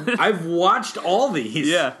I've watched all these.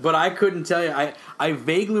 Yeah, but I couldn't tell you. I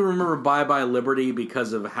vaguely remember Bye Bye Liberty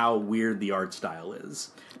because of how weird the art style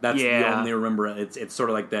is. That's the only remember. It's sort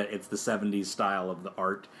of like that. It's the 70s style of the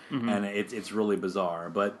art, and it's really bizarre.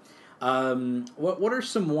 But what are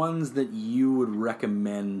some ones that you would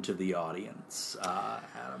recommend to the audience,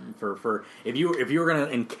 Adam? For if you were going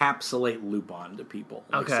to encapsulate Lupin to people,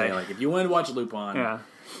 say like if you want to watch Lupin,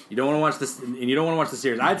 you don't want to watch this, and you don't want to watch the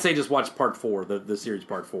series. I'd say just watch Part 4, the series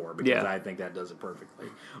Part 4, because I think that does it perfectly.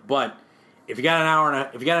 But if you got an hour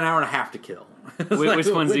and a half to kill. Which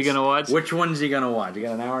ones are you going to watch? Which ones are you going to watch? You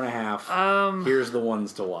got an hour and a half. Here's the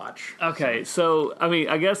ones to watch. Okay, so, I mean,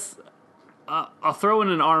 I guess I'll throw in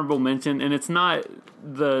an honorable mention, and it's not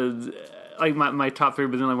my top 3,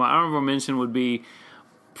 but then like my honorable mention would be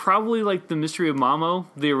probably like The Mystery of Mamo,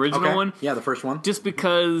 the original one. Yeah, the first one. Just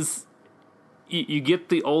because you get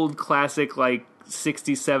the old classic like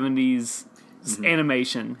 60s, 70s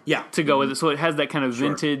animation to go with it. So it has that kind of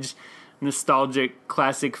vintage nostalgic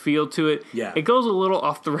classic feel to it. Yeah. It goes a little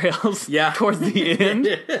off the rails towards the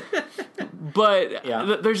end. But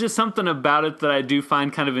there's just something about it that I do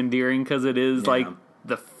find kind of endearing because it is like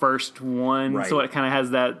the first one. Right. So it kind of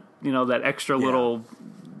has that, that extra little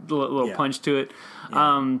punch to it.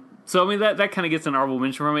 Yeah. So I mean that kind of gets an honorable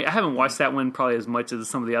mention for me. I haven't watched that one probably as much as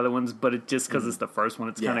some of the other ones, but it just because it's the first one,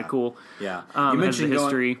 it's kind of cool. Yeah, you mentioned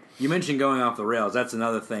history. You mentioned going off the rails. That's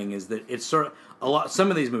another thing is that it's sort of a lot. Some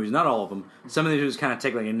of these movies, not all of them, some of these movies kind of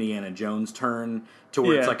take like Indiana Jones turn to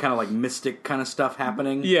where it's like kind of like mystic kind of stuff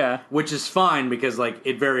happening. Yeah, which is fine because like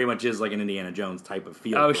it very much is like an Indiana Jones type of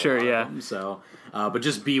feel. Oh sure, yeah. So, but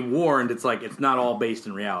just be warned, it's like it's not all based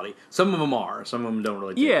in reality. Some of them are. Some of them don't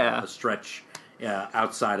really take a stretch.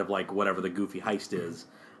 Outside of like whatever the goofy heist is,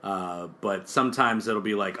 but sometimes it'll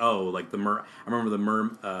be like like I remember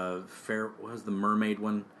what was the mermaid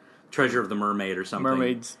one? Treasure of the Mermaid or something.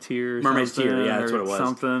 Mermaid's Tear. Mermaid's Tear, yeah, that's what it was.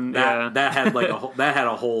 Something, that had like that had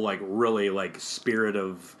a whole like really like spirit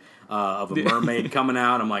of a mermaid coming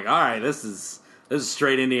out. I'm like, all right, this is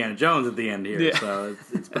straight Indiana Jones at the end here, so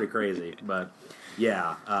it's pretty crazy, but.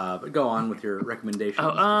 Yeah, but go on with your recommendations.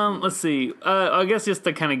 Let's see. I guess just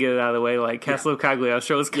to kind of get it out of the way, like Castle of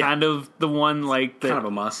Cagliostro is kind of the one, like kind of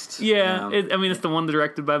a must. Yeah, it's the one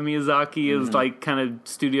directed by Miyazaki. It was like kind of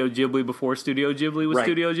Studio Ghibli before Studio Ghibli was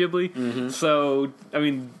Studio Ghibli. Mm-hmm. So I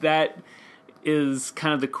mean that is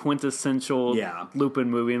kind of the quintessential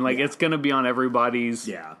Lupin movie, and it's going to be on everybody's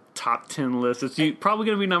top 10 list. It's probably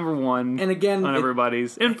going to be number one, and again on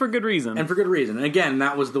everybody's, and for good reason. And again,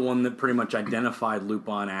 that was the one that pretty much identified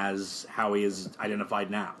Lupin as how he is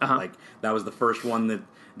identified now. Like that was the first one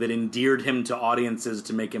that endeared him to audiences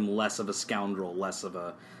to make him less of a scoundrel, less of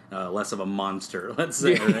a monster. Let's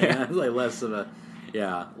say, like less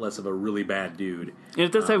of a really bad dude. And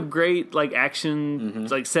it does have great action,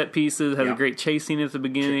 like set pieces. Has a great chase scene at the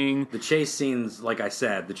beginning. The chase scenes, like I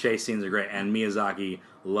said, are great, and Miyazaki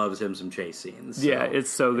loves him some chase scenes. So. Yeah, it's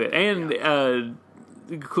so good. And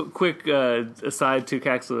quick aside to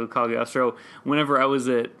Castle of Cagliostro, whenever I was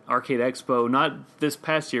at Arcade Expo, not this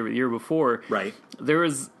past year, but the year before, there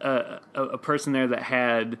was a person there that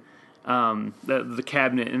had the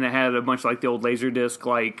cabinet, and it had a bunch of the old Laserdisc,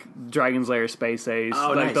 like Dragon's Lair, Space Ace,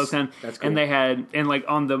 nice. Those kind. That's cool. And they had, and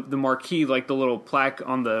on the marquee, the little plaque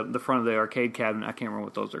on the front of the arcade cabinet, I can't remember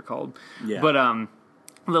what those are called. Yeah. But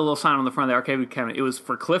the little sign on the front of the arcade cabinet, it was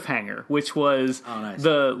for Cliffhanger, which was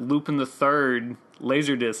the Lupin the Third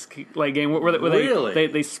Laserdisc game where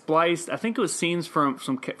they spliced. I think it was scenes from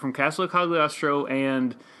Castle of Cagliostro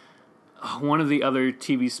and one of the other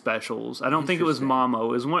TV specials. I don't think it was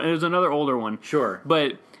Mamo. It was another older one. Sure,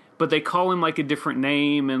 but they call him a different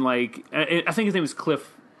name, and I think his name is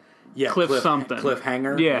Cliff. Yeah, Cliff something.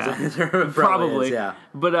 Cliffhanger. Yeah, probably. Is, yeah.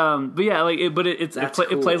 But yeah,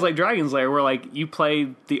 it plays like Dragon's Lair, where you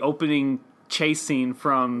play the opening chase scene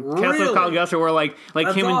from Castle of Cagliostro, where him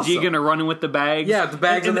and Jigen are running with the bags. Yeah, the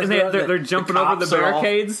bags, and they're jumping over the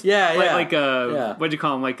barricades. Yeah. What'd you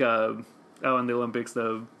call them? In the Olympics,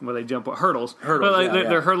 where they jump hurdles.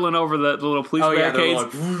 They're hurdling over the little police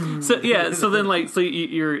barricades. So then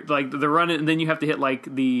you're they're running, and then you have to hit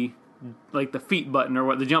the feet button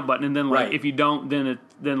or the jump button, and then if you don't, then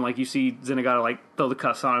you see Zenigata throw the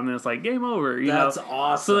cuffs on him, and it's game over. That's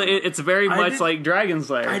awesome. So it's very much like Dragon's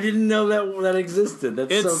Lair. I didn't know that existed.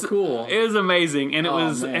 That's so cool. It was amazing, and it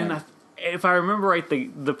was man. If I remember right,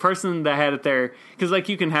 the person that had it there, because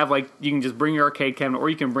you can have you can just bring your arcade cabinet,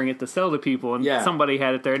 or you can bring it to sell to people, and somebody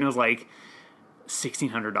had it there, and it was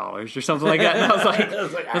 $1,600 or something like that. And I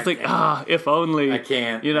was if only. I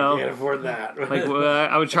can't afford that.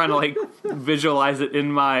 I was trying to visualize it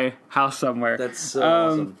in my house somewhere. That's so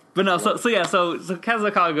awesome. But no, so Castle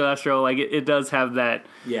of Cagliostro, it does have that,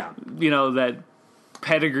 that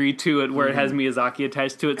pedigree to it, where it has Miyazaki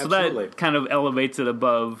attached to it, so that kind of elevates it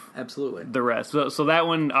above the rest. So that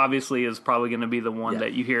one obviously is probably going to be the one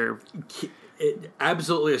that you hear.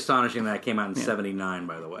 Absolutely astonishing that it came out in 79,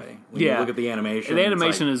 by the way. When you look at the animation. The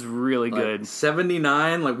animation is really good.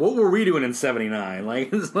 79? What were we doing in 79?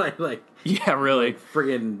 It's yeah, really.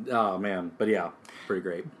 Friggin', oh man. But yeah, pretty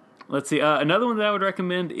great. Let's see. Another one that I would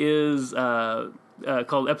recommend is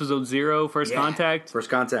called Episode Zero, First Contact.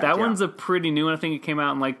 First Contact, That one's a pretty new one. I think it came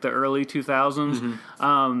out in the early 2000s.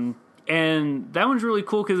 Mm-hmm. And that one's really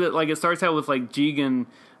cool because it starts out with Jigen,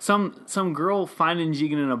 some girl finding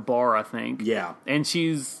Jigen in a bar, I think. Yeah. And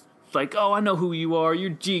she's oh, I know who you are.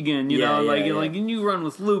 You're Jigen, you know, and you run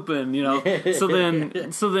with Lupin, you know. So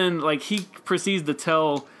then he proceeds to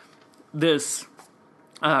tell this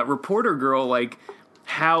reporter girl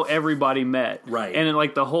how everybody met. Right. And then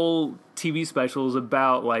the whole TV special is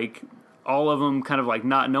about all of them kind of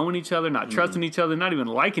not knowing each other, not trusting each other, not even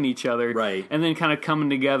liking each other. Right. And then kind of coming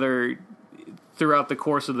together throughout the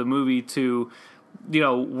course of the movie to,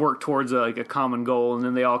 work towards a common goal, and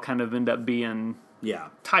then they all kind of end up being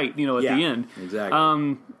tight, at the end. Exactly.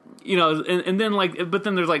 And then but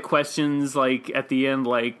then there's questions at the end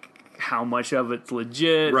how much of it's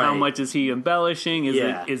legit, how much is he embellishing,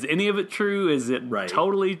 is any of it true, is it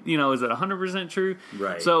totally, is it 100% true?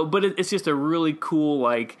 Right. So, but it's just a really cool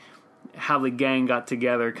how the gang got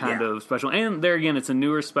together kind of special. And there again, it's a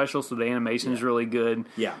newer special, so the animation is really good.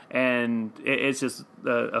 Yeah. And it's just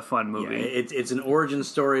a fun movie. Yeah, it's an origin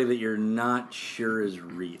story that you're not sure is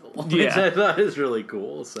real. Yeah. Which I thought is really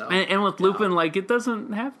cool. So and with Lupin, it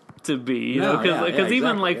doesn't have to be, you know, because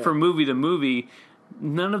even from movie to movie,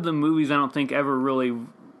 none of the movies I don't think ever really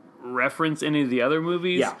reference any of the other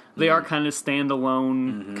movies. Yeah. they are kind of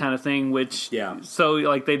standalone kind of thing, which, so,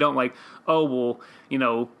 like, they don't, like, oh, well, you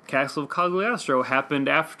know, Castle of Cagliostro happened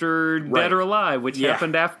after Dead or Alive, which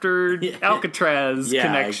happened after Alcatraz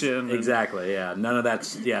connection. Exactly, none of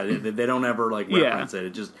that's, they don't ever, like, reference it.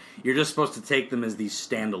 It just, you're just supposed to take them as these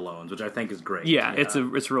standalones, which I think is great.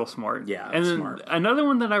 It's real smart. And then smart. Another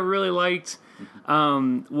one that I really liked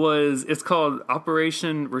it's called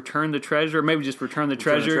Operation Return the Treasure, maybe just Return the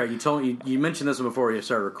Treasure. You mentioned this one before you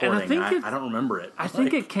started recording. I don't remember it. I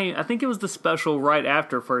think it was the special right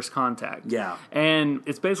after First Contact. Yeah. And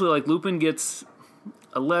it's basically like Lupin gets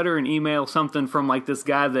a letter, an email, something from like this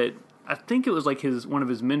guy that I think it was like one of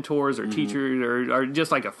his mentors or teachers or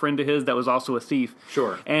just like a friend of his that was also a thief.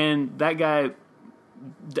 Sure. And that guy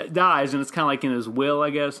dies, and it's kind of like in his will,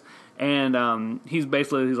 I guess. And he's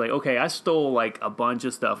like, okay, I stole like a bunch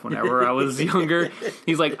of stuff whenever I was younger.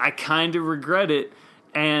 He's like, I kind of regret it.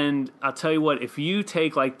 And I'll tell you what, if you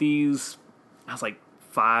take like these, I was like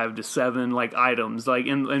 5 to 7 like items, like,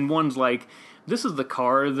 and one's like, this is the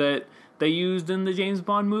car that they used in the James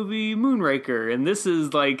Bond movie Moonraker. And this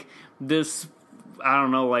is like this, I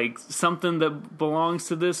don't know, like something that belongs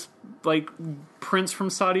to this like prince from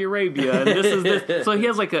Saudi Arabia, and this is this. So he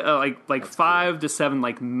has like like 5 to 7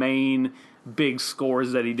 like main big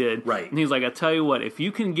scores that he did. Right. And he's like, I tell you what, if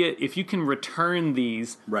you can return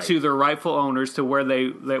these to their rightful owners to where they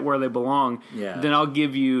belong, then I'll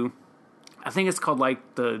give you, I think it's called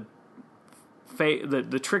like the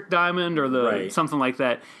trick diamond or the something like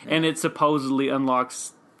that, and it supposedly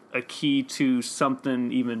unlocks a key to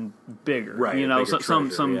something even bigger, right? You know,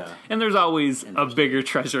 and there's always a bigger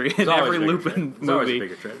treasure in every Lupin movie. Always a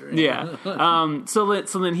bigger treasure,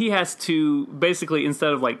 So then he has to basically,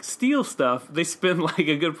 instead of like steal stuff, they spend like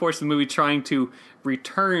a good portion of the movie trying to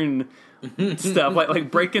return stuff,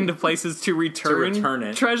 like break into places to return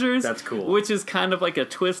it. Treasures. That's cool. Which is kind of like a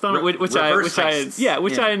twist on it, which I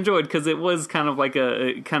enjoyed, because it was kind of like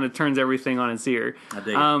it kind of turns everything on its ear. I dig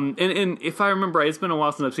it. And if I remember right, it's been a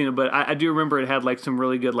while since I've seen it, but I do remember it had like some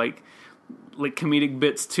really good like comedic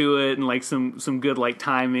bits to it, and like some good like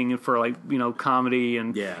timing for like, you know, comedy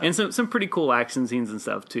and some pretty cool action scenes and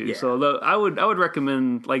stuff too. Yeah. So I would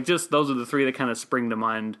recommend, like, just those are the 3 that kind of spring to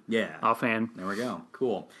mind. Offhand. There we go.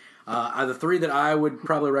 Cool. The 3 that I would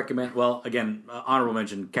probably recommend, well, again, honorable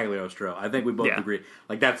mention, Cagliostro. I think we both agree.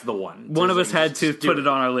 Like, that's the one. One of us had to put it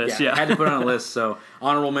on our list, had to put it on a list, so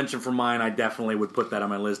honorable mention for mine, I definitely would put that on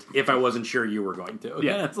my list if I wasn't sure you were going to.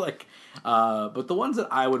 Yeah. It's like, but the ones that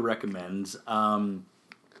I would recommend,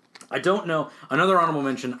 I don't know. Another honorable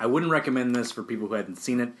mention, I wouldn't recommend this for people who hadn't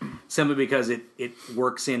seen it, simply because it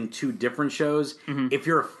works in 2 different shows. Mm-hmm. If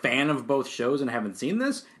you're a fan of both shows and haven't seen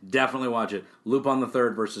this, definitely watch it. Lupin the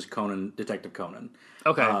Third versus Detective Conan.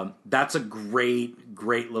 Okay. That's a great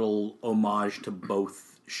little homage to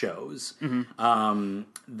both shows. Mm-hmm.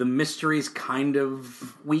 The mystery's kind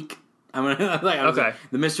of weak. The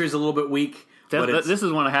mystery's a little bit weak. This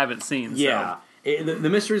is one I haven't seen. Yeah. So. The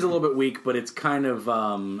mystery's a little bit weak, but it's kind of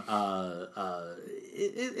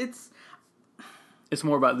it's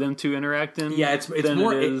more about them 2 interacting. Yeah,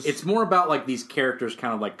 it's more about like these characters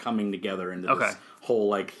kind of like coming together into this whole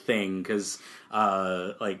like thing, because you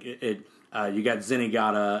got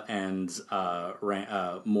Zenigata and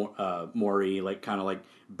Mori like kind of like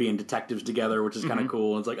being detectives together, which is kind of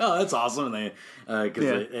cool. And it's like, oh, that's awesome. And I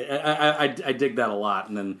dig that a lot.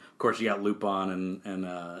 And then of course you got Lupin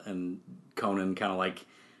and Conan kind of like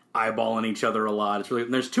eyeballing each other a lot. It's really,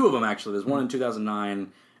 and there's 2 of them actually. There's one in 2009,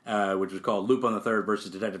 which was called Lupin the Third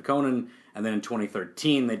versus Detective Conan, and then in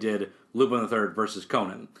 2013 they did Lupin the Third versus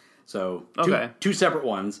Conan. So 2 separate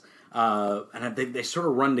ones, and they sort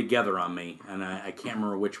of run together on me, and I can't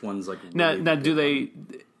remember which ones like. Now do they?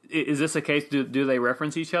 Is this a case? Do they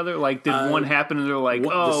reference each other? Like, did one happen and they're like,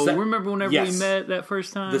 remember whenever we met that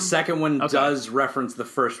first time? The second one does reference the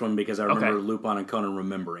first one, because I remember Lupin and Conan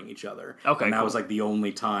remembering each other. Okay, and that was like the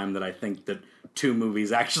only time that I think that 2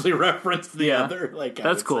 movies actually referenced the other. Like,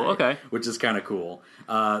 that's cool. Okay, which is kind of cool.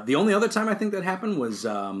 The only other time I think that happened was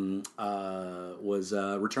Return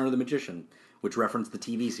of the Magician, which referenced the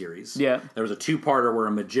TV series. Yeah. There was a 2-parter where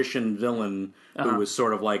a magician villain who was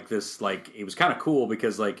sort of like this, like, it was kind of cool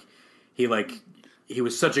because, like, he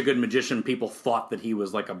was such a good magician, people thought that he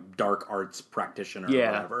was, like, a dark arts practitioner or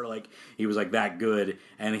whatever. Like, he was, like, that good,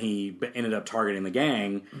 and he ended up targeting the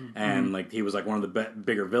gang, and, like, he was, like, one of the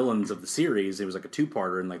bigger villains of the series. It was, like, a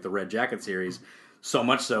 2-parter in, like, the Red Jacket series. so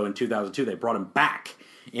much so in 2002 they brought him back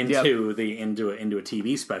into a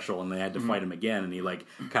TV special, and they had to fight him again, and he like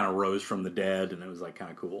kind of rose from the dead, and it was like kind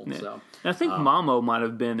of cool. Yeah. So I think Mamo might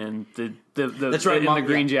have been in that's right, in the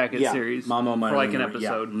Green Jacket series. Mamo might for like an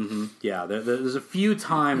episode. There's a few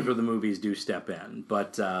times where the movies do step in,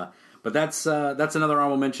 but that's another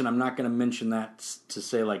honorable mention. I'm not going to mention that to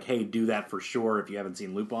say like, hey, do that for sure if you haven't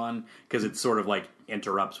seen Lupin, because it sort of like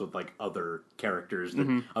interrupts with like other characters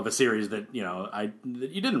of a series that that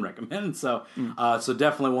you didn't recommend. So so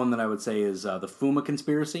definitely one that I would say is the Fuma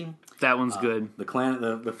Conspiracy. That one's good. The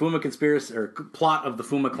Fuma Conspiracy, or plot of the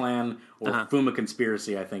Fuma Clan, or Fuma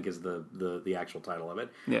Conspiracy, I think is the actual title of it.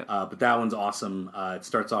 Yeah. But that one's awesome. It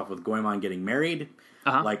starts off with Goemon getting married.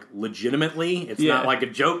 Like legitimately, it's not like a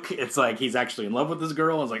joke. It's like he's actually in love with this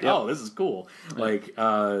girl. It's like, oh, this is cool. Like,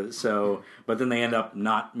 but then they end up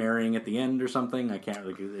not marrying at the end or something. I can't.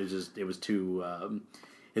 Like, it was too.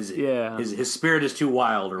 His spirit is too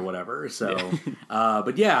wild or whatever. So,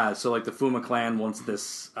 but yeah. So like the Fuma clan wants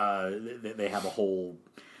this. They have a whole.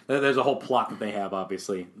 There's a whole plot that they have.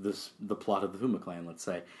 Obviously, the plot of the Fuma clan. Let's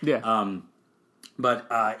say. Yeah. But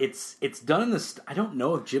it's done in this. I don't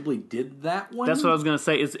know if Ghibli did that one. That's what I was going to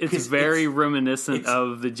say. It's very reminiscent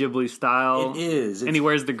of the Ghibli style. It is. And he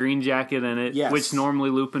wears the green jacket in it, which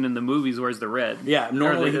normally Lupin in the movies wears the red. Yeah,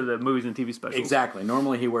 normally the movies and TV specials. Exactly.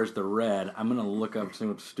 Normally he wears the red. I'm going to look up see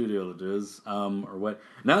what studio it is, or what.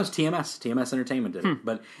 No, it's TMS. TMS Entertainment did it,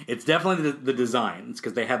 but it's definitely the designs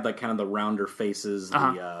because they have like kind of the rounder faces.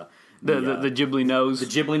 The Ghibli nose. The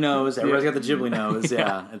Ghibli nose. Everybody's got the Ghibli nose.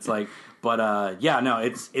 Yeah, it's like. But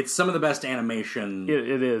it's some of the best animation.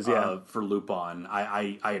 It is, for Lupin.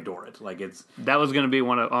 I adore it. Like that was going to be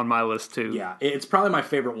one on my list too. Yeah, it's probably my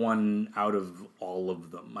favorite one out of all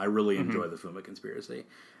of them. I really enjoy the Fuma Conspiracy.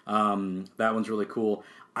 That one's really cool.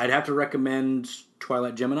 I'd have to recommend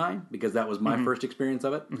Twilight Gemini because that was my first experience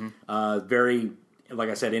of it. Very, like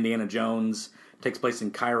I said, Indiana Jones, takes place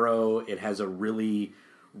in Cairo. It has a really,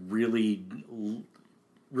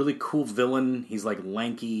 really cool villain. He's like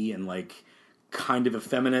lanky and like kind of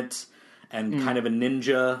effeminate and kind of a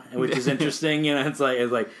ninja, which is interesting. It's like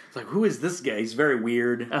who is this guy? He's very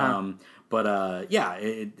weird.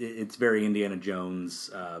 It's very Indiana Jones,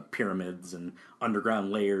 pyramids and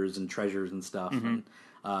underground layers and treasures and stuff. And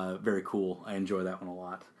very cool. I enjoy that one a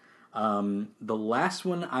lot. The last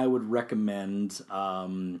one I would recommend.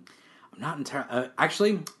 I'm not entirely.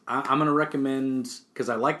 Actually, I'm going to recommend because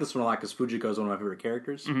I like this one a lot because Fujiko is one of my favorite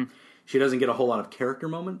characters. She doesn't get a whole lot of character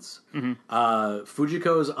moments.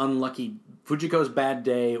 Fujiko's Bad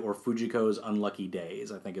Day or Fujiko's Unlucky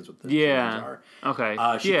Days, I think is what the names are. Okay.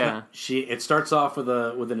 It starts off with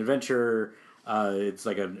an adventure. It's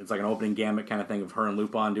like an opening gambit kind of thing of her and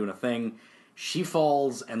Lupin doing a thing. She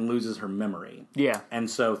falls and loses her memory. Yeah. And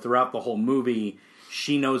so throughout the whole movie,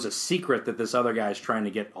 she knows a secret that this other guy is trying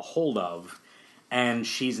to get a hold of, and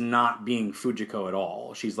she's not being Fujiko at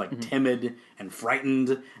all. She's like timid and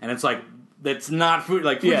frightened, and it's like that's not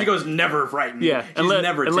Fujiko's never frightened. Yeah, she's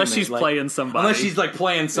never timid. Unless she's playing somebody. Unless she's like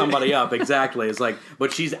playing somebody up. Exactly. It's like,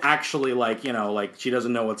 but she's actually like she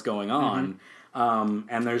doesn't know what's going on.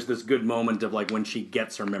 And there's this good moment of like when she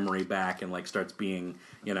gets her memory back and like starts being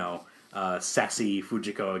sassy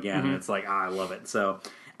Fujiko again. And it's like I love it. So.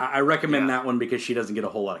 I recommend that one because she doesn't get a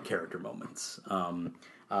whole lot of character moments.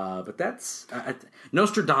 But that's...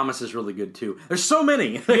 Nostradamus is really good, too. There's so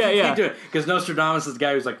many. Because Nostradamus is the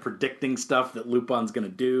guy who's, like, predicting stuff that Lupin's going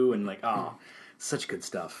to do, and, like, such good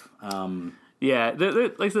stuff. Like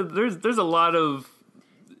I said, there's a lot of...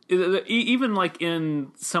 Even, like,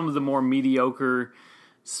 in some of the more mediocre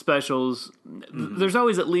specials, there's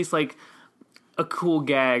always at least, like... a cool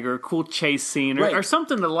gag or a cool chase scene or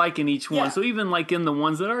something to like in each one. So even like in the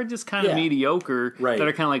ones that are just kind of mediocre, that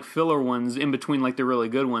are kind of like filler ones in between like the really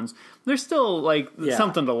good ones, there's still like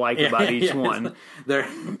something to like about each one.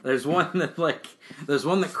 There's one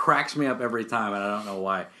that cracks me up every time, and I don't know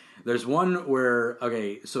why. There's one where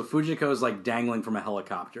so Fujiko's like dangling from a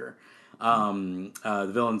helicopter.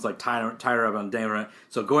 The villain's like tied her up on the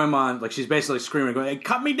so Goemon, like she's basically screaming, going, "Hey,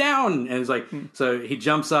 cut me down!" And it's like, so he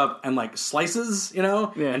jumps up and like slices,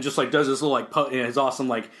 and just like does this little like his awesome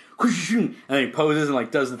like, and then he poses and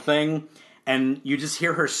like does the thing, and you just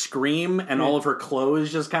hear her scream, and all of her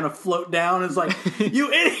clothes just kind of float down. It's like,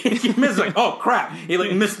 you idiot! You missed, like, oh crap! He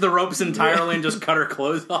like missed the ropes entirely and just cut her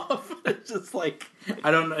clothes off. It's just like,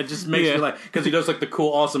 I don't know. It just makes me like, because he does like the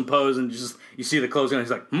cool, awesome pose, and just you see the clothes, and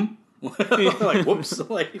he's like, like, whoops,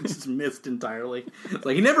 like, he just missed entirely. It's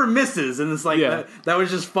like, he never misses, and it's like, that was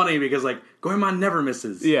just funny, because, like, Goemon never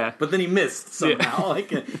misses. Yeah. But then he missed somehow. Like,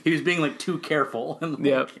 he was being, like, too careful. And,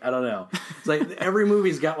 like, I don't know. It's like, every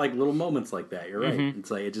movie's got, like, little moments like that. You're right. Mm-hmm. It's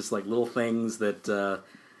like, it's just, like, little things that,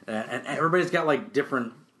 and everybody's got, like,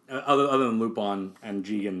 different, other than Lupin and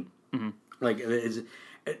Jigen, like,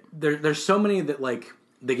 there's so many that, like,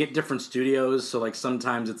 they get different studios, so, like,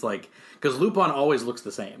 sometimes it's like, because Lupin always looks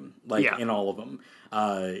the same, like, in all of them.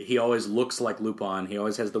 He always looks like Lupin. He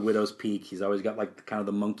always has the widow's peak. He's always got, like, kind of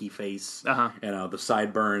the monkey face, the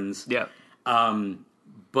sideburns. Yeah.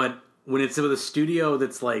 But when it's with a studio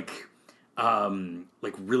that's, like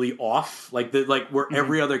really off, like, where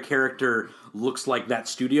every other character looks like that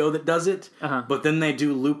studio that does it, but then they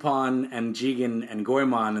do Lupin and Jigen and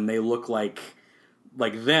Goemon, and they look like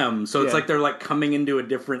them, so it's like they're like coming into a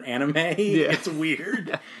different anime. It's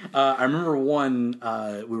weird. I remember one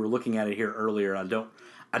we were looking at it here earlier. I don't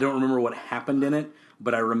remember what happened in it,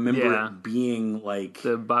 but I remember it being like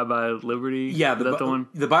the Bye Bye Liberty. Yeah, the one.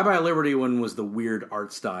 The Bye Bye Liberty one was the weird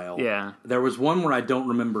art style. Yeah, there was one where I don't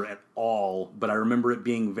remember at all, but I remember it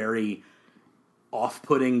being very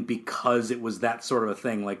off-putting because it was that sort of a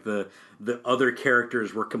thing. Like the other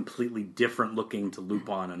characters were completely different looking to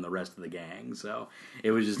Lupin and the rest of the gang, so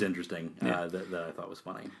it was just interesting. That I thought was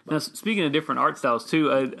funny. Now, speaking of different art styles too,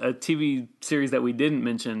 a TV series that we didn't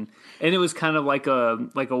mention, and it was kind of like a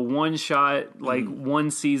one shot, like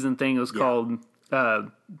one season thing. It was called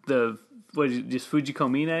just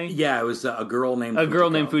Fujiko Mine? Yeah, it was a girl named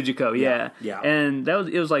Fujiko. Yeah. And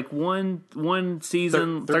it was like one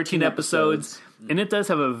season, 13 episodes. And it does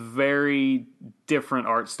have a very different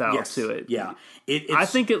art style to it. Yeah. I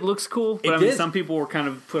think it looks cool, but I mean, some people were kind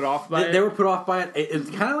of put off by it. They were put off by it.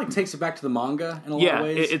 It kind of like takes it back to the manga in a lot of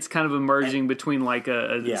ways. Yeah, it's kind of emerging between like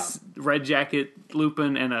a Red Jacket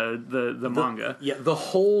Lupin and the manga. Yeah, the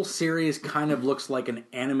whole series kind of looks like an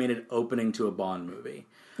animated opening to a Bond movie.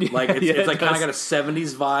 Like it's like kind of got a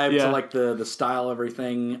 70s vibe to like the style of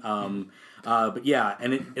everything. But yeah,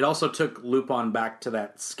 and it also took Lupin back to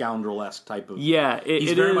that scoundrel-esque type of. Yeah,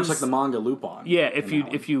 he's very much like the manga Lupin. Yeah, if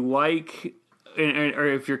you like, or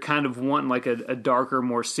if you're kind of wanting like a darker,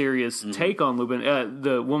 more serious take on Lupin,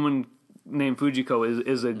 the woman named Fujiko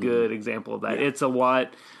is a good example of that. Yeah. It's a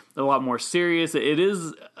lot more serious. It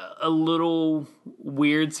is a little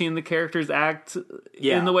weird seeing the characters act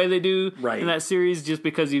in the way they do in that series, just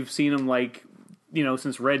because you've seen them like,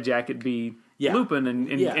 since Red Jacket be Lupin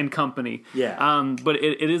and company. Yeah. But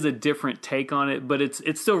it is a different take on it, but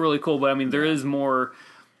it's still really cool. But I mean, there is more.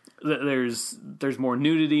 There's more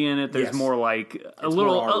nudity in it. There's more like a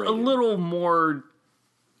little more,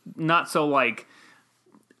 not so like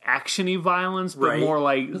actiony violence, but more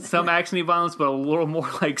like some actiony violence, but a little more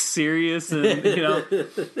like serious, and and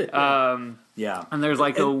there's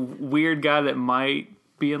like a weird guy that might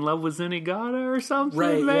be in love with Zenigata or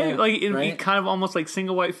something, like it'd be kind of almost like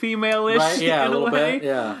single white female-ish, in a little way.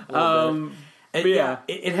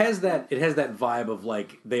 It has that vibe of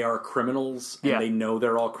like they are criminals and they know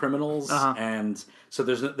they're all criminals, and so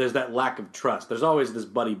there's that lack of trust. There's always this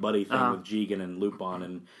buddy thing with Jigen and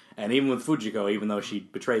Lupin and even with Fujiko, even though she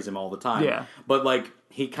betrays him all the time. Yeah. But like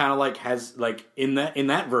he kind of like has like in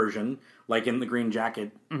that version, like in the Green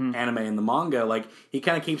Jacket anime and the manga, like he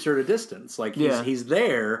kind of keeps her at a distance. Like he's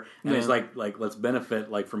there and he's like let's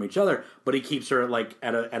benefit like from each other, but he keeps her like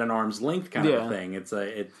at an arm's length kind of a thing.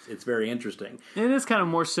 It's very interesting. It is kind of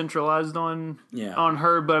more centralized on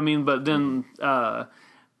her, but I mean, but then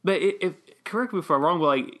if correct me if I'm wrong, but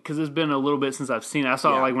like because it's been a little bit since I've seen it. I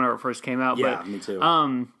saw it like whenever it first came out. Yeah, but, me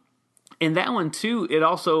too. In that one too, it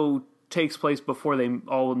also takes place before they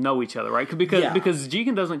all know each other, right? Because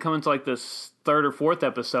Jigen doesn't come into like this third or fourth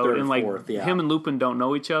episode, and like him and Lupin don't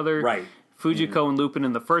know each other, right? Fujiko and Lupin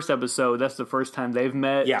in the first episode, that's the first time they've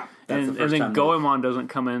met. Yeah, and then Goemon doesn't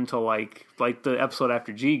come in until like the episode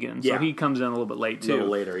after Jigen, so he comes in a little bit late too. A little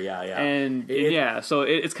later, and so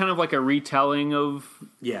it's kind of like a retelling of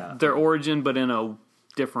their origin, but in a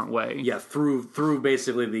different way. Yeah, through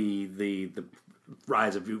basically the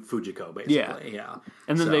rise of Fujiko, basically. Yeah.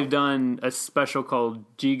 And then they've done a special called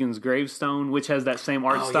Jigen's Gravestone, which has that same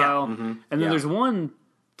art style. And then there's one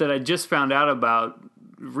that I just found out about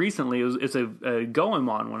recently. It's a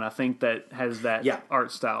Goemon one, I think, that has that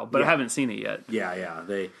art style, but I haven't seen it yet. Yeah.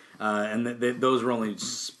 Those were only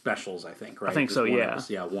specials, I think, right? I think just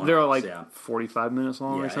so, They're like 45 minutes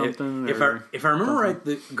long or something. If I remember right,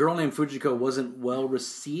 the girl named Fujiko wasn't well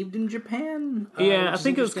received in Japan. I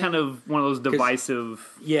think it was kind of one of those divisive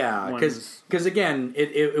because again,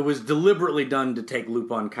 it was deliberately done to take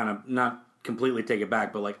Lupin kind of, not completely take it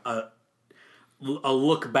back, but like a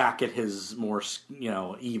look back at his more,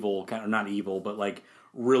 evil, kind of, not evil, but like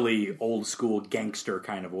really old school gangster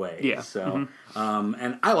kind of way. Yeah. So,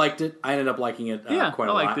 and I liked it. I ended up liking it quite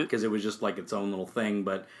a lot because it was just like its own little thing.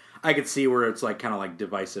 But I could see where it's like kind of like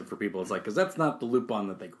divisive for people. It's like, because that's not the Lupin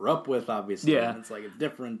that they grew up with, obviously. Yeah. And it's like, it's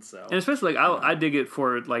different. So, and especially like I dig it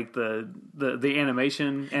for like the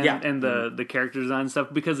animation and the character design stuff,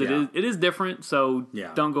 because it is different. So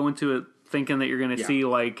don't go into it thinking that you're going to see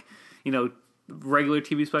like, regular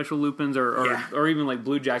TV special Lupins or even like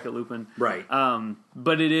Blue Jacket Lupin. Right.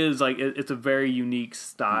 But it is like, it's a very unique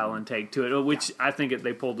style and take to it, which I think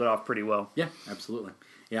they pulled it off pretty well. Yeah, absolutely.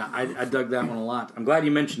 Yeah, I dug that one a lot. I'm glad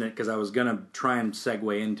you mentioned it because I was going to try and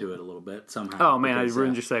segue into it a little bit somehow. Oh, man, I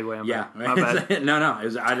ruined your segue. My bad. No, I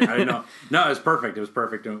didn't know. No, it was perfect. It was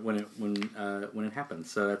perfect when it happened,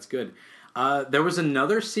 so that's good. There was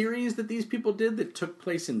another series that these people did that took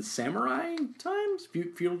place in samurai times,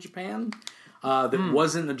 feudal Japan, that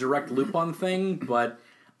wasn't a direct Lupin thing, but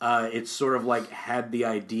it sort of like had the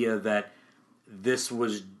idea that this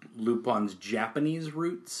was Lupin's Japanese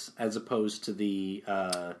roots as opposed to the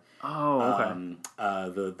the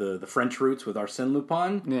French roots with Arsène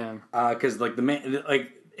Lupin. Yeah, because like the main,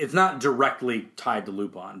 like it's not directly tied to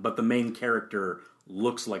Lupin, but the main character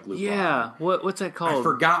looks like Lupin. Yeah, what's that called? I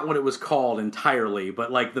forgot what it was called entirely,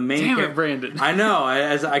 but like the main. Damn it, Brandon! I know,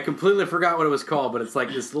 I completely forgot what it was called, but it's like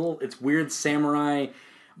this it's weird samurai,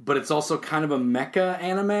 but it's also kind of a mecha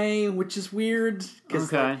anime, which is weird.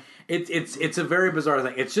 Okay. Like, it's a very bizarre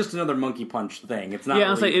thing. It's just another Monkey Punch thing. It's not.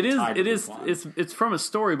 Yeah, really it is. It's from a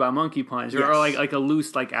story by Monkey Punch, or like a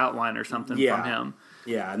loose like outline or something from him.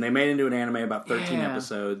 Yeah, and they made it into an anime about 13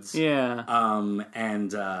 episodes. Yeah.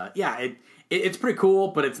 It's pretty cool,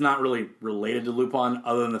 but it's not really related to Lupin,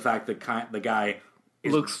 other than the fact that the guy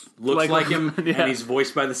looks like him, and he's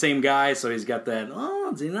voiced by the same guy, so he's got that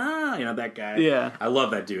Zina, that guy. Yeah, I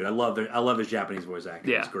love that dude. I love his Japanese voice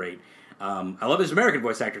acting. Yeah, it's great. I love his American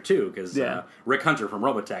voice actor too, because Rick Hunter from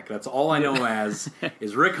Robotech. That's all I know him as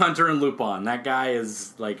is Rick Hunter and Lupin. That guy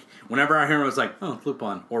is like, whenever I hear him, it's like, oh, it's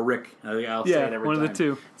Lupin or Rick. I'll say it every one time. of the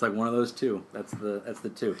two. It's like one of those two. That's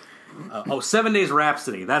the two. 7 Days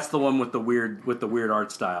Rhapsody. That's the one with the weird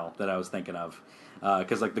art style that I was thinking of.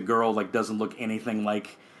 Because like the girl like doesn't look anything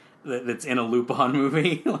like that's in a Lupin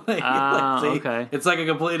movie. Okay. It's like a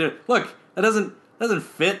complete look. That doesn't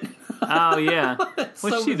fit. Oh yeah.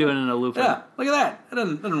 What's she doing in a Lupin? Yeah, look at that. It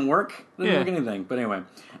doesn't work. It doesn't work anything. But anyway,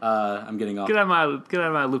 I'm getting off. Get out of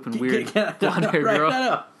my Lupin weird blonde hair girl. I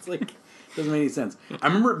know. It's like doesn't make any sense. I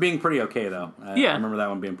remember it being pretty okay though. I remember that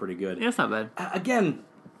one being pretty good. Yeah, it's not bad. Again,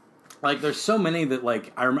 like there's so many that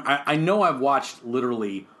like I know I've watched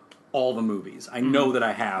literally all the movies. I know that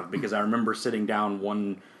I have because I remember sitting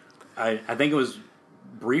down I think it was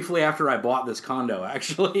briefly after I bought this condo,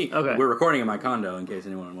 actually. Okay. We're recording in my condo, in case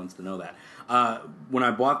anyone wants to know that. When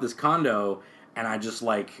I bought this condo, and I just,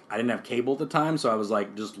 I didn't have cable at the time, so I was,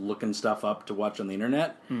 just looking stuff up to watch on the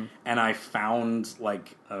internet, and I found,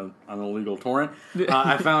 an illegal torrent.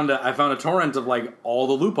 I found a torrent of, all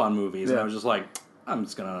the Lupin movies, and I was just like, I'm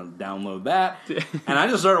just going to download that. And I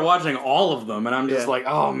just started watching all of them, and I'm just like,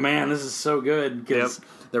 oh, man, this is so good, because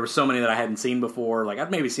there were so many that I hadn't seen before.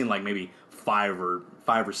 I'd maybe seen, maybe five or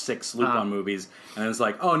six Lupin movies, and it's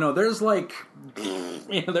like, oh no, there's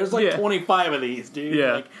 25 of these, dude.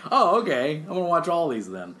 Yeah. Oh, okay, I'm gonna watch all these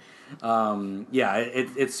then.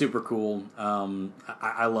 It's super cool.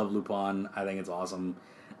 I love Lupin. I think it's awesome.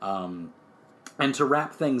 And to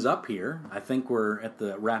wrap things up here, I think we're at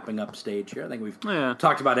the wrapping up stage here. I think we've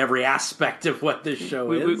talked about every aspect of what this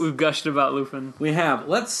show is. We've gushed about Lupin. We have.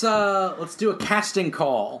 Let's do a casting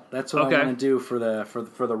call. That's what I want to do for the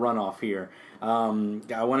runoff here.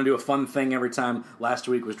 I want to do a fun thing every time. Last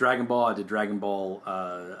week was Dragon Ball. I did Dragon Ball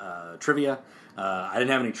trivia. I didn't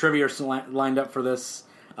have any trivia lined up for this.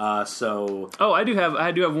 I do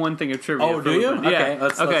have one thing of trivia. Oh, do you? Lupin. Okay,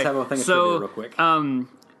 let's have a thing of trivia real quick.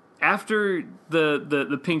 After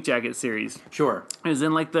the Pink Jacket series, sure, it was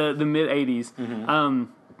in the mid '80s. Mm-hmm.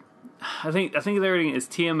 I think everything is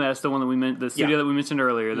TMS, the one that the studio that we mentioned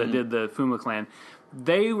earlier that did the Fuma Clan.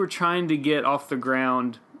 They were trying to get off the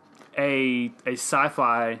ground a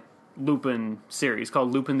sci-fi Lupin series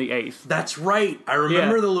called Lupin the Eighth. That's right. I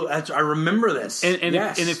remember I remember this. And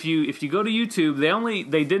yes. if you go to YouTube,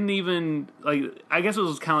 they didn't even I guess it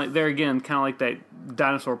was kind of like there again, kind of like that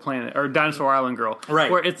Dinosaur Planet or Dinosaur Island Girl,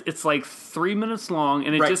 right? Where it's 3 minutes long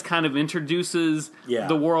and it just kind of introduces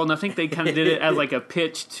the world. And I think they kind of did it as a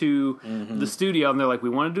pitch to the studio. And they're like, we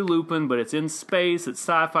want to do Lupin, but it's in space, it's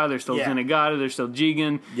sci-fi. There's still Zenigata, there's still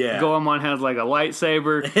Jigen. Yeah, Goemon has a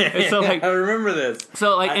lightsaber. And so I remember this.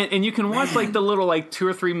 So and you can watch the little 2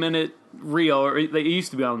 or 3 minute real, or it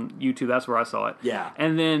used to be on YouTube. That's where I saw it. Yeah.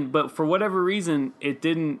 And then, but for whatever reason, it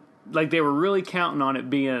didn't. Like, they were really counting on it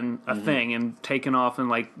being a thing and taking off, and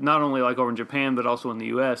like not only like over in Japan but also in the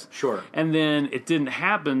U.S. Sure. And then it didn't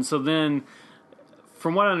happen. So then,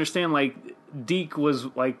 from what I understand, like Deke was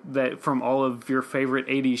like that from all of your favorite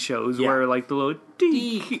 '80s shows, where like the little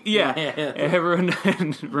Deke, everyone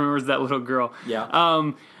remembers that little girl.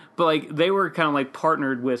 Yeah. But like they were kind of like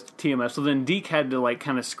partnered with TMS. So then Deke had to like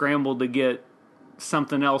kind of scramble to get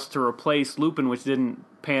something else to replace Lupin, which didn't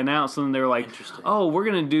pan out. So then they were like, "Oh, we're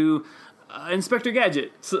gonna do Inspector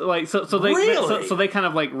Gadget." So they kind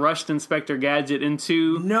of like rushed Inspector Gadget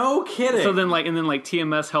into. No kidding. So then like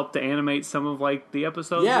TMS helped to animate some of like the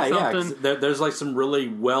episodes. or something. Yeah. There's like some really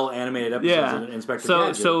well animated episodes of Inspector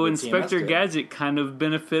Gadget. So Inspector Gadget kind of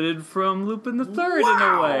benefited from Lupin the Third in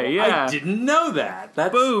a way. Yeah, I didn't know that.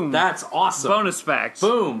 Boom. That's awesome. Bonus fact.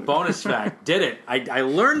 Boom. Bonus fact. Did it. I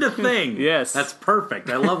learned a thing. Yes. That's perfect.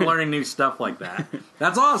 I love learning new stuff like that.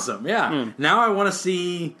 That's awesome. Yeah. Now I want to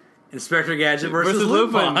see Inspector Gadget versus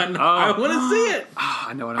Lupin. I want to see it.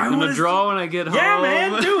 I know what I'm going to draw when I get home. Yeah,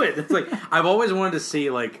 man, do it. It's like I've always wanted to see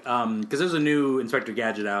like because there's a new Inspector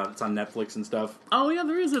Gadget out. It's on Netflix and stuff. Oh yeah,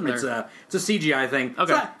 there is in there. It's a CGI thing.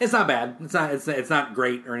 Okay, it's not bad. It's not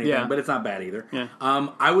great or anything, but it's not bad either. Yeah.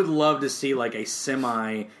 I would love to see like a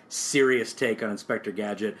semi-serious take on Inspector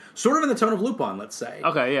Gadget, sort of in the tone of Lupin, let's say.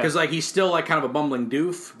 Okay, yeah. Because like he's still like kind of a bumbling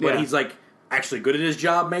doof, but he's like actually good at his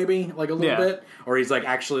job, maybe like a little bit, or he's like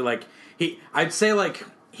actually like I'd say like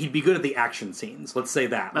he'd be good at the action scenes. Let's say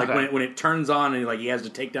that like when it turns on and he has to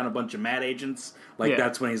take down a bunch of mad agents, like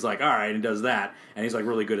that's when he's like, all right, and does that, and he's like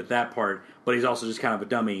really good at that part. But he's also just kind of a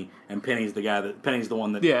dummy, and Penny's the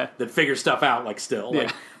one that figures stuff out like still.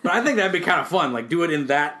 Like, but I think that'd be kind of fun. Like do it in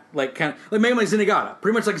that like kind of like maybe like Zenigata,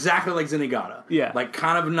 pretty much like exactly like Zenigata. Yeah, like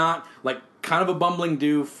kind of a bumbling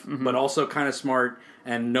doof, but also kind of smart.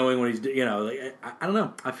 And knowing what he's, like, I don't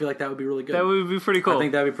know. I feel like that would be really good. That would be pretty cool. I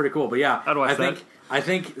think that would be pretty cool. But yeah, I'd watch that. I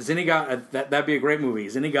think Zenigata, that'd be a great movie.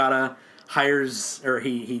 Zenigata hires, or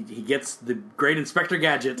he gets the great Inspector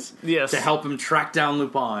Gadget to help him track down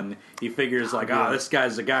Lupin. He figures this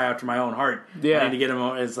guy's a guy after my own heart. Yeah. I need to get him.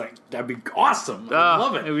 It's like, that'd be awesome. I would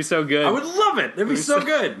love it. It'd be so good. I would love it. It'd be so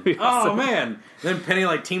good. Oh man. Then Penny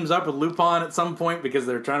like teams up with Lupin at some point because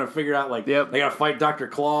they're trying to figure out like they gotta fight Dr.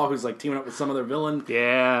 Claw, who's like teaming up with some other villain.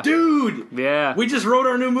 Yeah. Dude! Yeah. We just wrote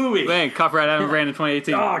our new movie. Man, Copyright Adam Brand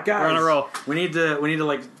 2018. Oh, guys. We're on a roll. We need to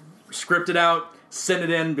like script it out, send it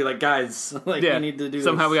in, be like, guys, like we need to do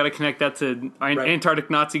somehow this. we got to connect that to Antarctic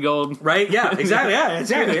Nazi gold. Right? Yeah, exactly. Yeah,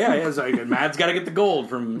 exactly. Yeah. So Mad's got to get the gold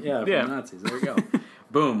from the Nazis. There we go.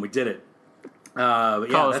 Boom, we did it.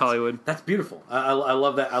 Call us Hollywood. That's beautiful. I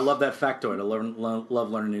love that. I love that factoid. I love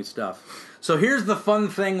learning new stuff. So here's the fun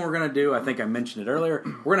thing we're gonna do. I think I mentioned it earlier.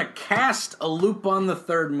 We're gonna cast a Lupin the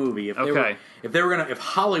Third movie. If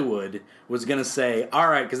Hollywood was gonna say, all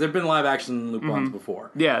right, because there've been live action Lupins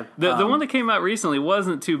before. Yeah, the one that came out recently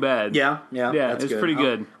wasn't too bad. Yeah, that's it's pretty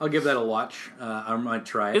good. I'll give that a watch. I might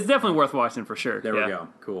try it. It's definitely worth watching for sure. There we go.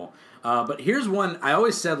 Cool. But here's one. I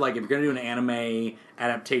always said, like, if you're going to do an anime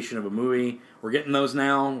adaptation of a movie, we're getting those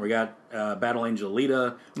now. We got Battle Angel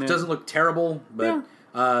Alita, which doesn't look terrible, but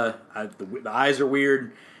the eyes are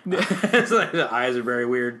weird. It's like, the eyes are very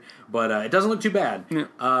weird, but it doesn't look too bad. Yeah.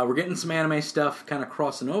 We're getting some anime stuff kind of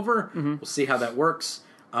crossing over. We'll see how that works.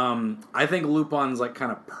 I think Lupin's like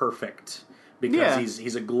kind of perfect because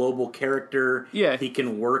he's a global character. Yeah. He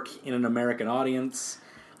can work in an American audience.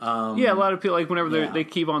 A lot of people, like, whenever they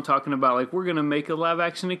keep on talking about, like, we're going to make a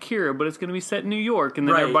live-action Akira, but it's going to be set in New York, and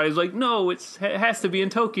then everybody's like, no, it has to be in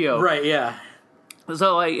Tokyo. Right, yeah.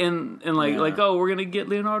 So, like, oh, we're going to get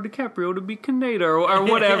Leonardo DiCaprio to be Kaneda, or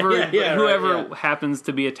whatever, whoever happens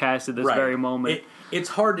to be attached at this very moment. It's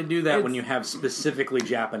hard to do that when you have specifically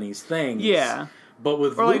Japanese things. Yeah. But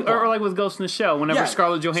with Lupin, or like with Ghost in the Shell, whenever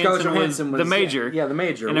Scarlett Johansson was the Major. Yeah, the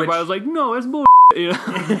Major. And everybody was like, no, that's bull. You know?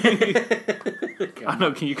 I don't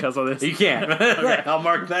know. Can you cuss on this? You can't. Okay. I'll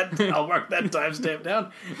mark that timestamp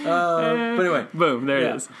down. But anyway, boom. There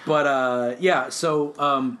it is. But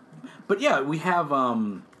So, but yeah, we have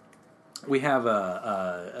a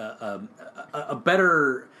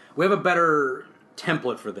better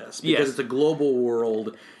template for this because it's a global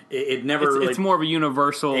world. It never. It's more of a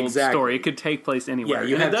universal story. It could take place anywhere.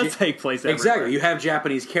 Yeah, it does take place everywhere. Exactly. You have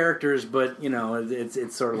Japanese characters, but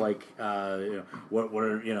it's sort of like what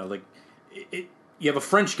are like you have a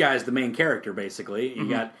French guy as the main character basically. You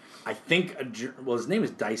got I think his name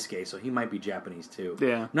is Daisuke, so he might be Japanese too.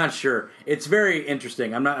 Yeah, I'm not sure. It's very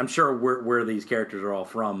interesting. I'm sure where these characters are all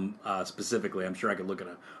from specifically. I'm sure I could look at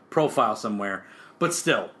a profile somewhere. But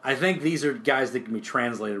still, I think these are guys that can be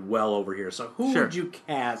translated well over here. So who would you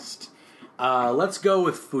cast? Let's go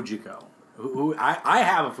with Fujiko. Who I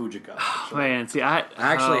have a Fujiko. Oh, man, see, I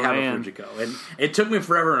actually have a Fujiko, and it took me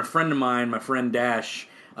forever. And a friend of mine, my friend Dash,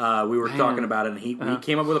 we were talking about it, and he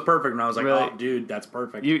came up with a perfect, and I was like, "Oh, dude, that's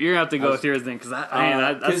perfect." You're gonna have to go with yours then, because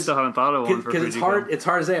I still haven't thought of one for Fujiko. It's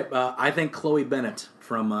hard to say it. I think Chloe Bennett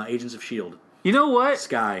from Agents of S.H.I.E.L.D. You know what?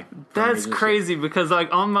 Sky. That's crazy because,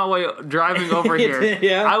 like, on my way driving over here,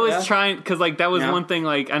 I was trying, because, like, that was one thing,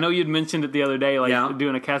 like, I know you'd mentioned it the other day, like,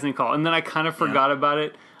 doing a casting call, and then I kind of forgot about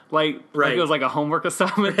it. Like it was like a homework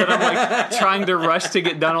assignment that I'm like trying to rush to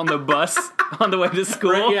get done on the bus on the way to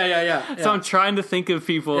school. Right, yeah. So I'm trying to think of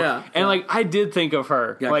people, and like I did think of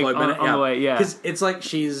her, like on the way, because it's like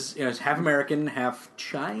she's half American, half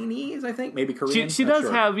Chinese, I think, maybe Korean. She does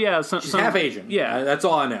have she's half Asian. Yeah, that's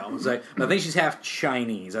all I know. It's like I think she's half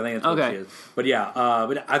Chinese. I think that's what she is. But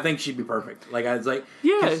but I think she'd be perfect. Like I was like,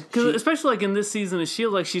 because especially like in this season of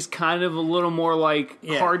S.H.I.E.L.D., like she's kind of a little more like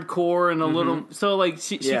hardcore and a little like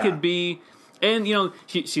she could be, and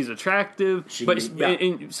she's attractive,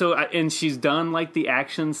 and she's done like the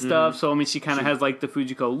action stuff. So I mean, she kind of has like the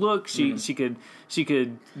Fujiko look. She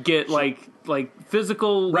could get like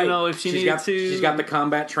physical, if she needed to. She's got the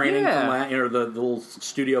combat training from that, or the little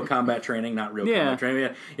studio combat training, not real combat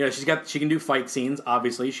training. She can do fight scenes.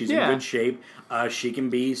 Obviously, she's in good shape. She can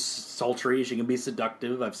be sultry. She can be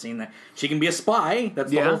seductive. I've seen that. She can be a spy. That's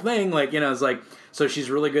the whole thing. Like it's like. So she's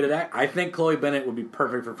really good at that. I think Chloe Bennett would be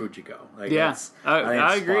perfect for Fujiko. Like,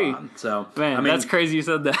 I agree. So man, that's crazy you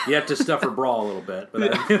said that. You have to stuff her bra a little bit, but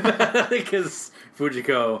because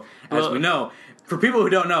Fujiko, as we know, for people who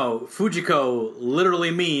don't know, Fujiko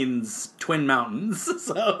literally means twin mountains.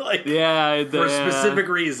 So like, for a specific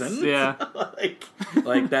reason. Yeah,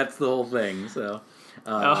 like that's the whole thing. So.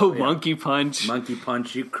 Monkey Punch! Monkey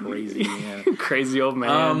Punch! You crazy, crazy old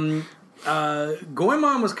man.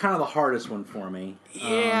 Goemon was kind of the hardest one for me.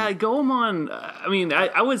 Goemon. I mean,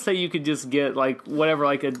 I would say you could just get like whatever,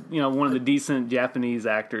 like a one of the decent Japanese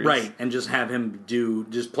actors, right, and just have him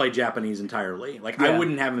play Japanese entirely. Like I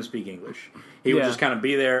wouldn't have him speak English. He would just kind of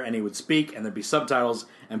be there, and he would speak, and there'd be subtitles,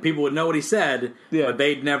 and people would know what he said, but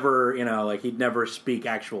they'd never, he'd never speak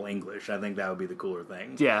actual English. I think that would be the cooler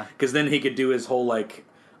thing. Yeah, because then he could do his whole like.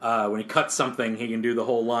 When he cuts something, he can do the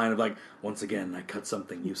whole line of like, once again, I cut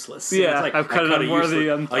something useless. Yeah, it's like, I've cut an unworthy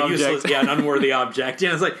object. An unworthy object.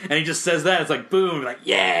 And it's like, and he just says that. It's like, boom, like,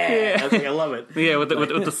 I love it. Yeah, with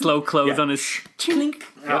the slow close on his chink.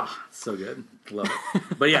 So good. Love it.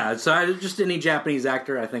 But so just any Japanese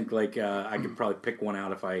actor, I think like I could probably pick one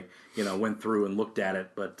out if I went through and looked at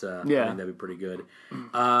it. But I think that'd be pretty good.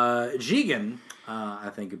 Jigen. I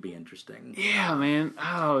think it'd be interesting. Yeah, man.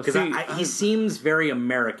 Oh, because he seems very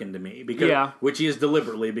American to me, which he is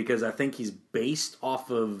deliberately, because I think he's based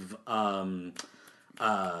off of what's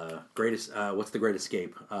the Great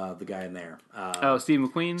Escape? The guy in there. Steve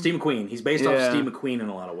McQueen. Steve McQueen. He's based off Steve McQueen in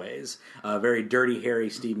a lot of ways. Very dirty, hairy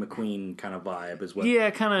Steve McQueen kind of vibe is what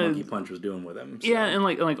Monkey Punch was doing with him. So. Yeah, and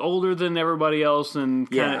like older than everybody else, and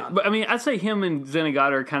but I mean, I'd say him and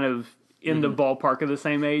Zenigata are kind of in the ballpark of the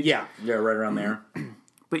same age. Yeah, right around there.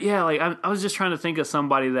 But like I was just trying to think of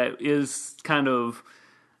somebody that is kind of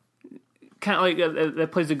like that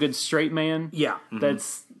plays a good straight man. Yeah,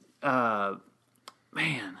 that's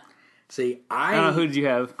man. See, I don't know, who did you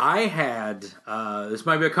have? I had this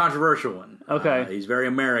might be a controversial one. Okay, he's very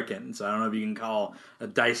American, so I don't know if you can call a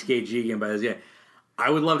Daisuke Jigen, but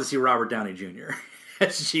I would love to see Robert Downey Jr.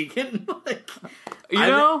 as Jigen.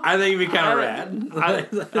 I think it'd be kind of rad.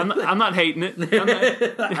 I'm not hating it.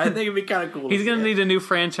 I think it'd be kind of cool. He's going to need a new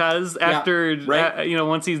franchise after,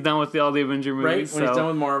 once he's done with all the Avenger movies. Right, when he's done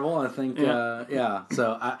with Marvel, I think, So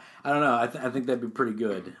I don't know. I think that'd be pretty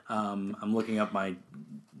good. I'm looking up my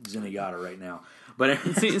Zenigata right now. But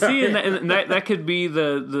see, and that could be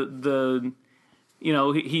the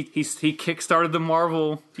he kickstarted the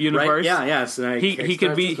Marvel universe. Right? Yeah. So he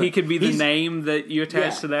could be the name that you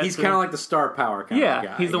attach to that. He's kind of like the star power kind of guy.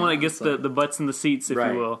 Yeah, he's the one that gets the butts in the seats, if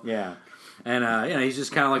you will. Yeah. And he's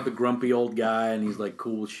just kind of like the grumpy old guy, and he's like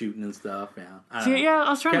cool shooting and stuff. Yeah. I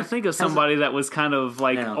was trying to think of somebody that was kind of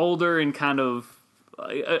like older and kind of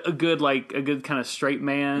a good kind of straight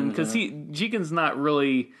man, because Jigen's not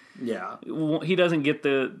really. Yeah. He doesn't get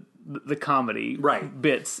the comedy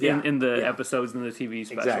bits in the episodes and the TV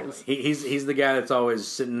specials. Exactly. He's the guy that's always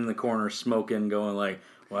sitting in the corner smoking, going like,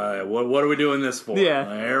 well, what are we doing this for? Yeah.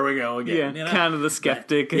 Like, here we go again. Yeah, kind of the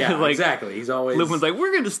skeptic. Yeah, exactly. He's always... Lupin's like,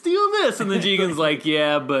 we're going to steal this. And then Jigen's like,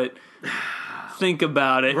 yeah, but... think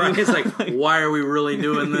about it. Right? It's like, why are we really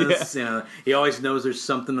doing this? Yeah. You know, he always knows there's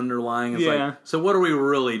something underlying. It's like, so what are we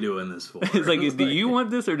really doing this for? It's like, do you want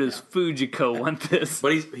this or does Fujiko want this?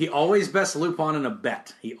 But he always bests Lupin in a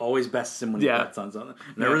bet. He always bests him when he bets on something.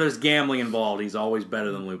 Whenever there's gambling involved, he's always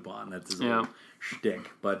better than Lupin. That's his little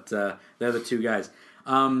shtick. But they're the two guys.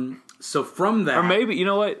 So from that, or maybe you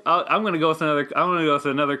know what? I'm going to go with another. I'm going to go with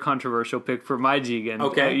another controversial pick for my Jigen.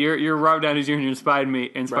 Okay, your Robert Downey Jr. inspired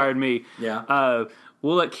me. Yeah.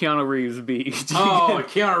 We'll let Keanu Reeves be. Oh,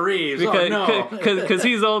 Keanu Reeves! Because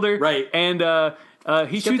he's older, right? And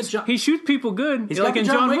he shoots people good. He's like in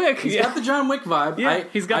John Wick. He's got the John Wick vibe. Yeah,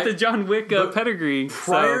 he's got the John Wick pedigree.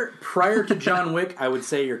 Prior to John Wick, I would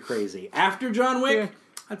say you're crazy. After John Wick.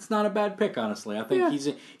 That's not a bad pick, honestly. I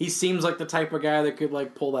think he seems like the type of guy that could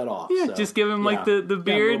like pull that off. Yeah, so, just give him like the beard.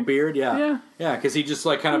 Yeah, a little beard, yeah, because he just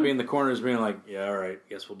like kind of be in the corners, being like, yeah, all right,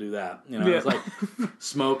 guess we'll do that. You know, it's like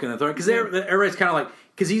smoke and the because everybody's kind of like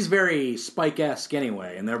because he's very Spike-esque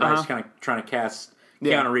anyway, and everybody's kind of trying to cast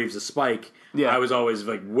Keanu Reeves as Spike. Yeah, I was always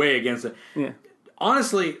like way against it. Yeah,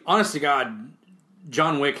 honestly, honest to God.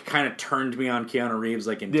 John Wick kind of turned me on Keanu Reeves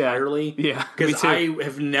like entirely. Yeah, because I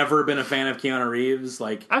have never been a fan of Keanu Reeves.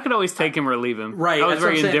 Like I could always take him or leave him. Right, I was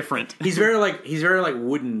very indifferent. He's very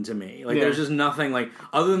wooden to me. Like there's just nothing like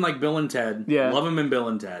other than like Bill and Ted. Yeah, love him in Bill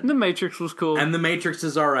and Ted. The Matrix was cool, and The Matrix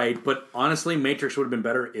is all right. But honestly, Matrix would have been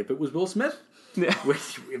better if it was Will Smith. Yeah.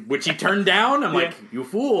 Which he turned down. I'm like, you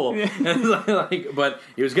fool. Yeah. But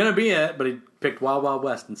he was gonna be it, but he picked Wild Wild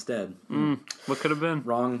West instead. What could have been?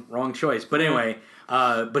 Wrong choice. But anyway.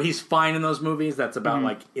 But he's fine in those movies. That's about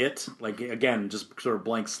like it. Like again, just sort of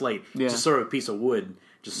blank slate. Just sort of a piece of wood,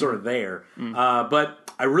 just sort of there. But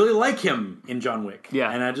I really like him in John Wick.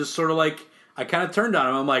 Yeah, and I just sort of like I kind of turned on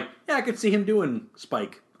him. I'm like, yeah, I could see him doing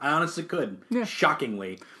Spike. I honestly could. Yeah.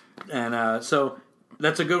 Shockingly, and so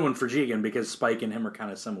that's a good one for Jigen because Spike and him are kind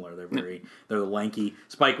of similar. They're lanky.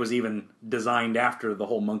 Spike was even designed after the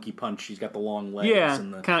whole monkey punch. He's got the long legs. Yeah,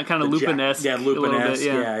 and the kind of Lupin-esque. Yeah, Lupin-esque.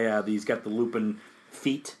 Yeah. He's got the Lupin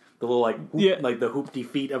feet, the little like the hoopty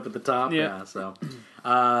feet up at the top. Yeah. So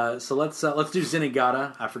let's do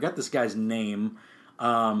Zenigata. I forgot this guy's name.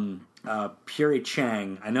 Pierre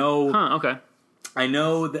Chang. I know. Okay. I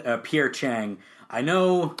know that, Pierre Chang. I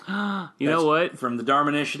know. You know what? From the Dharma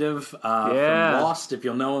Initiative. From Lost, if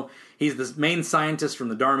you'll know. He's the main scientist from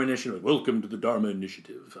the Dharma Initiative. Welcome to the Dharma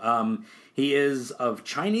Initiative. He is of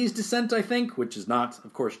Chinese descent, I think, which is not,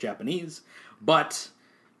 of course, Japanese. But,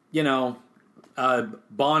 you know,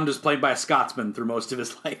 Bond is played by a Scotsman through most of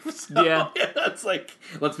his life. So, that's like,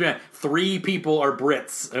 let's be honest, 3 people are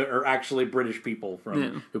Brits, or actually British people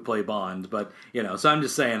who play Bond. But, you know, so I'm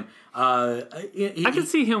just saying. I can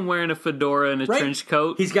see him wearing a fedora and a trench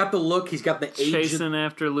coat. He's got the look. He's got the aged... Chasing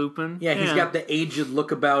after Lupin. Yeah, he's got the aged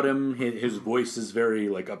look about him. His voice is very,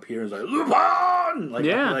 like, up here. It's like, Lupin!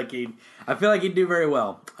 I feel like he'd do very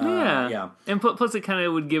well. Yeah. And plus it kind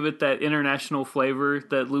of would give it that international flavor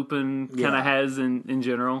that Lupin kind of has in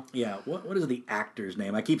general. Yeah. What is the actor's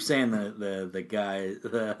name? I keep saying the guy...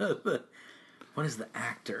 what is the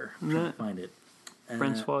actor? I'm trying to find it.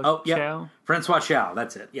 Francois Chow? Francois Chow,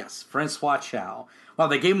 that's it. Yes, Francois Chow. Wow,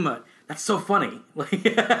 they gave him that's so funny.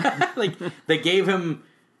 Like they gave him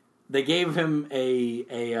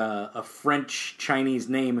a French Chinese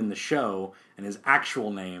name in the show, and his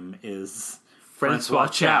actual name is Francois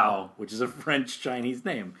Chow, which is a French Chinese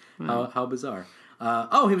name. How bizarre.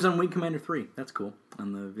 He was on Wing Commander 3. That's cool.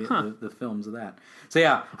 On the films of that. So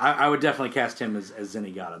yeah, I would definitely cast him as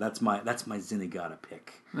Zenigata. That's my Zenigata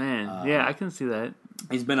pick. Man, I can see that.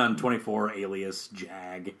 He's been on 24, Alias,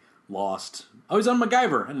 Jag, Lost. Oh, he's on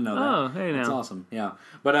MacGyver. I didn't know that. Oh, hey now. That's awesome. Yeah,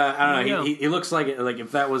 but I don't know. He looks like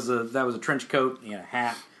if that was a trench coat, a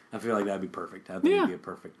hat. I feel like that'd be perfect. I think it'd be a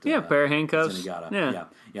perfect pair of handcuffs. Zenigata.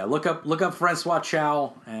 Yeah. Look up Francois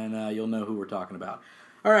Chow, and you'll know who we're talking about.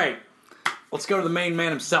 All right, let's go to the main man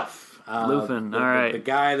himself, Lupin. All right, the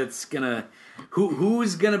guy that's gonna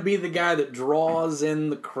who's gonna be the guy that draws in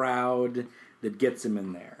the crowd that gets him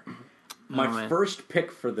in there. My first pick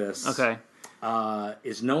for this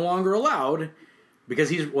is no longer allowed because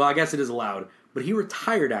I guess it is allowed, but he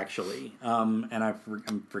retired actually, and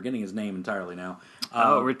I'm forgetting his name entirely now.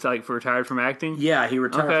 Retired from acting? Yeah, he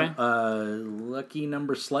retired from Lucky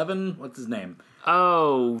Number 11. What's his name?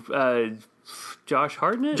 Josh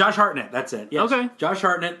Hartnett? Josh Hartnett, that's it. Yes. Okay. Josh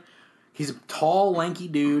Hartnett. He's a tall, lanky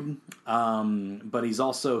dude, but he's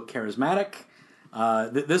also charismatic.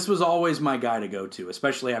 This was always my guy to go to,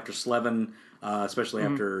 especially after Slevin, especially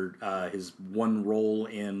after his one role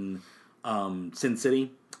in Sin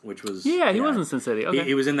City. which was he was in Sin City. Okay,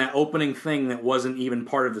 he was in that opening thing that wasn't even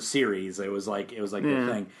part of the series. It was like the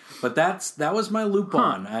thing. But that was my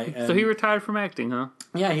Lupin. So he retired from acting, huh?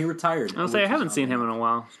 Yeah, he retired. I'll say I haven't seen him in a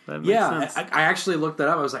while. That makes sense. I actually looked that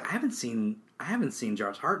up. I was like, I haven't seen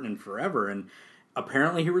Josh Hartnett in forever, and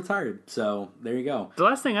apparently he retired. So there you go. The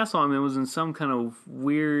last thing I saw him in was in some kind of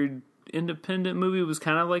weird independent movie. It was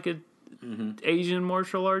kind of like a Asian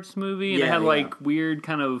martial arts movie, and it had like weird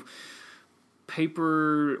kind of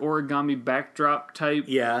paper origami backdrop type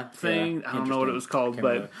thing. I don't know what it was called,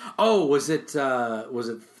 but was it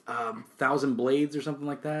Thousand Blades or something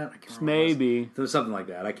like that? I can't remember. Maybe it was something like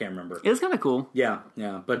that. I can't remember. It was kind of cool. Yeah.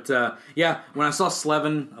 But when I saw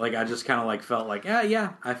Slevin, like I just kind of like felt like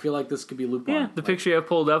I feel like this could be Lupin. Yeah, the picture I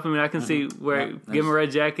pulled up. I mean, I can see where give him a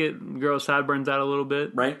red jacket, girl's sideburns out a little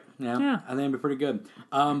bit. Right. Yeah. I think it'd be pretty good.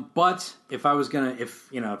 But if I was gonna, if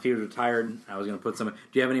he was retired, I was gonna put somebody.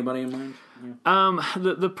 Do you have anybody in mind? Yeah.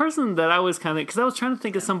 The person that I was kind of, because I was trying to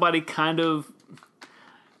think of somebody kind of,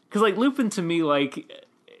 because like Lupin to me, like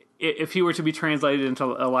if he were to be translated into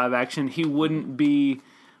a live action, he wouldn't be,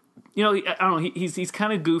 I don't know, he's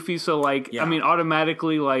kind of goofy, so like I mean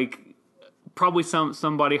automatically like probably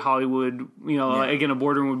somebody Hollywood, like in a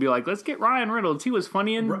boardroom would be like, let's get Ryan Reynolds. He was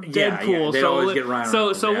funny in Deadpool. They always get Ryan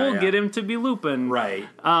Reynolds. So we'll get him to be Lupin. Right.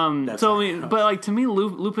 So I mean, but like to me,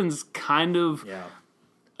 Lupin's kind of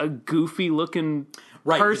a goofy looking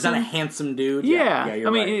person. He's not a handsome dude. Yeah. I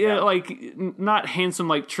mean, like not handsome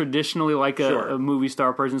like traditionally like a movie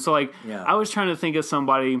star person. So like I was trying to think of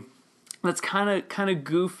somebody that's kind of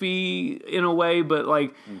goofy in a way, but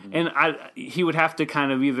like, and he would have to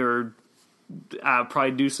kind of either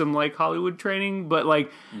probably do some like Hollywood training, but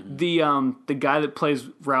like the guy that plays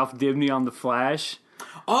Ralph Dibny on The Flash.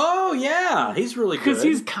 Oh yeah, he's really good because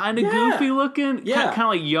he's kind of goofy looking, kind of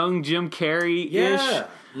like young Jim Carrey ish. Yeah.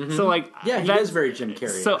 So like he is very Jim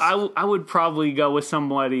Carrey. So I would probably go with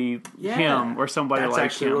somebody him or somebody that's like him.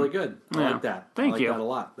 That's actually really good. I like that. Thank you. I like that a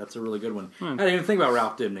lot. That's a really good one. I didn't even think about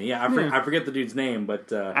Ralph Dibny. Yeah, I forget the dude's name,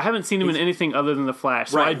 but I haven't seen him in anything other than The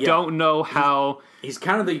Flash, so I don't know how. He's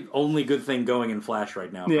kind of the only good thing going in Flash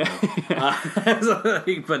right now. Yeah.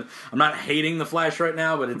 But I'm not hating the Flash right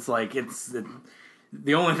now, but it's like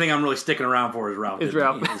the only thing I'm really sticking around for is Ralph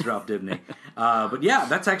Dibny. But yeah,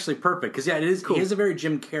 that's actually perfect because it is. Cool. He has a very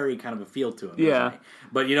Jim Carrey kind of a feel to him. Yeah,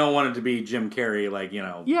 but you don't want it to be Jim Carrey, like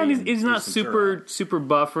Yeah, he's not super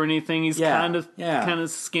buff or anything. He's kind of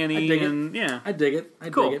skinny. I dig it. I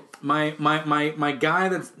dig it. My guy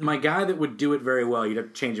that would do it very well. You'd have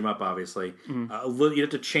to change him up, obviously. You'd have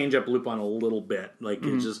to change up Lupin a little bit, like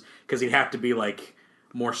it's just because he'd have to be like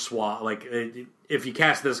more suave. Like if you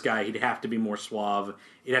cast this guy, he'd have to be more suave.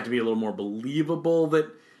 It'd have to be a little more believable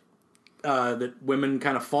that women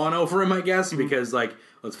kind of fawn over him, I guess, because like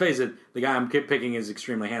let's face it, the guy I'm picking is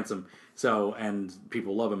extremely handsome. So and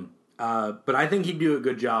people love him. But I think he'd do a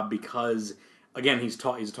good job because again, he's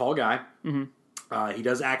tall. He's a tall guy. He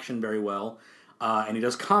does action very well, and he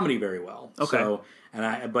does comedy very well. Okay. So,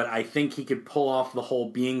 but I think he could pull off the whole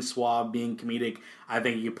being suave, being comedic. I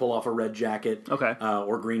think he could pull off a red jacket,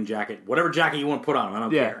 or green jacket, whatever jacket you want to put on him. I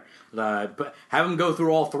don't care. But have him go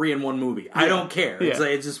through all three in one movie. I don't care. It's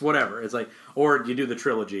like, it's just whatever. It's like, or you do the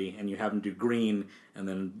trilogy and you have him do green and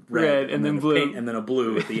then red and then blue pink, and then a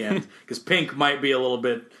blue at the end because pink might be a little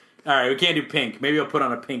bit. All right, we can't do pink. Maybe I'll put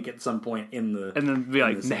on a pink at some point in the and then be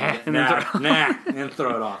like nah, and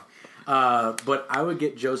throw it off. But I would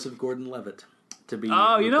get Joseph Gordon-Levitt to be.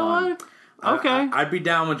 Oh, you know what? Okay, I'd be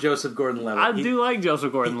down with Joseph Gordon-Levitt. I do like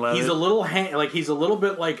Joseph Gordon-Levitt. He's a little he's a little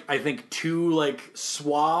bit like I think too like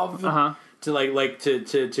suave to like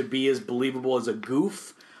to be as believable as a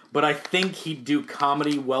goof. But I think he'd do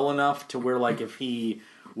comedy well enough to where like if he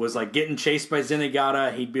was like getting chased by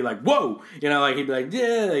Zenigata, he'd be like, "Whoa!" Like he'd be like,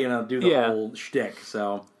 "Yeah," do the whole shtick.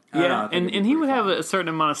 So and he would have a certain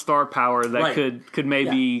amount of star power that could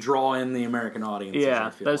maybe draw in the American audience.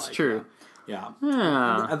 Yeah, that's true. Yeah.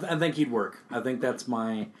 I think he'd work. I think that's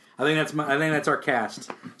our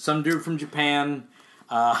cast. Some dude from Japan,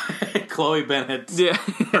 Chloe Bennett,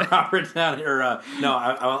 Robert Downey, or no,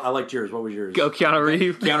 I liked yours. What was yours? Go Keanu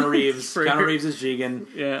Reeves. Keanu Reeves. Keanu Reeves is Jigen.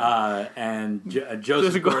 And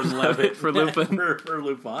Joseph Gordon-Levitt for Lupin. for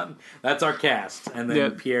Lupin. That's our cast. And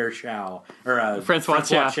then Pierre Chow or Francois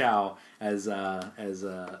Chow as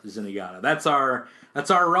Zenigata. That's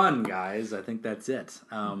our run, guys. I think that's it.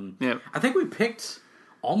 I think we picked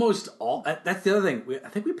almost all. That's the other thing. I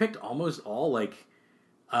think we picked almost all like.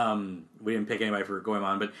 We didn't pick anybody for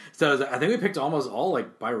Goemon, but so I think we picked almost all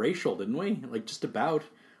like biracial, didn't we? Like just about,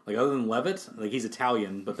 like other than Levitt, like he's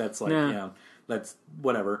Italian, but that's like that's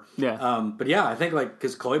whatever. Yeah. But yeah, I think like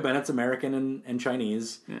because Chloe Bennett's American and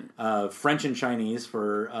Chinese, French and Chinese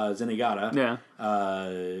for Zenigata. Yeah.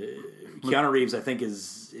 Keanu Reeves, I think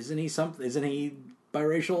isn't he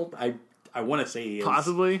biracial? I want to say he is.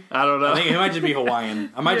 Possibly. I don't know. I think he might just be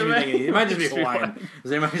Hawaiian. I might just be thinking he might just be Hawaiian.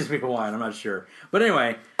 He might just be Hawaiian. I'm not sure. But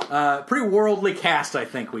anyway, pretty worldly cast I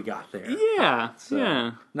think we got there. Yeah. So,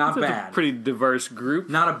 yeah. Not That's bad. A pretty diverse group.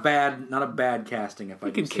 Not a bad casting. If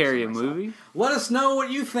I could carry a movie. Let us know what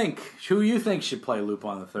you think. Who you think should play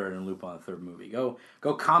Lupin the Third in Lupin the Third movie? Go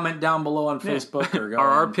comment down below on Facebook. Or go Are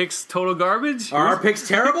our picks total garbage? Are our picks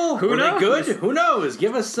terrible? Who knows? They good? Who knows?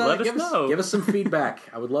 Give us know. Give us some feedback.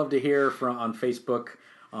 I would love to hear on Facebook,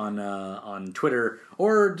 on Twitter,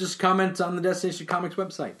 or just comment on the Destination Comics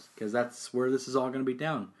website because that's where this is all going to be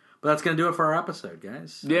down. But that's going to do it for our episode,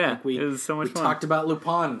 guys. Yeah, it was so much fun. We talked about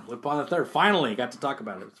Lupin the Third. Finally, got to talk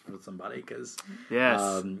about it with somebody because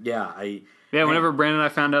whenever Brandon and I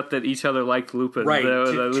found out that each other liked Lupin, right,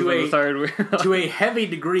 to a heavy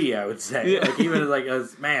degree, I would say. Yeah. Like even like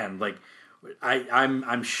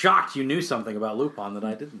I'm shocked you knew something about Lupin that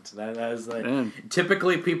I didn't. That is like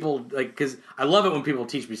typically people like because I love it when people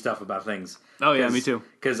teach me stuff about things. Oh yeah, me too.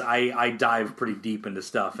 Because I dive pretty deep into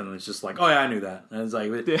stuff and it's just like, oh yeah, I knew that. And it's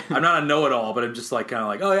like I'm not a know-it-all, but I'm just like kind of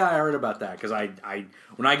like, oh yeah, I heard about that. Because I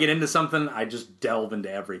when I get into something, I just delve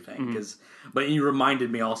into everything. But you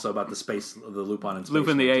reminded me also about the Lupin in Space.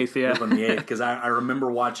 Lupin the Eighth, yeah. Lupin the Eighth, because I remember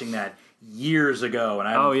watching that years ago, and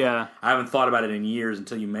I haven't thought about it in years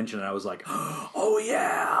until you mentioned it. I was like, oh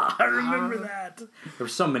yeah, I remember that. There were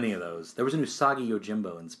so many of those. There was an Usagi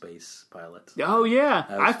Yojimbo in Space Pilot. Oh yeah,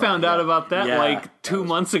 I found out about that like 2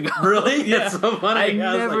 months ago. Really? Yeah. That's so funny. I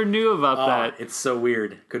never knew about that. It's so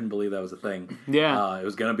weird. Couldn't believe that was a thing. Yeah. It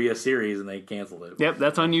was going to be a series, and they canceled it. Yep,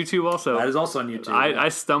 that's on YouTube also. That is also on YouTube. I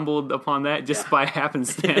stumbled upon that just by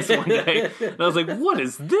happenstance one day, and I was like, "What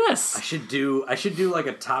is this?" I should do like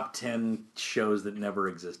a top 10 shows that never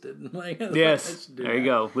existed. Yes, there you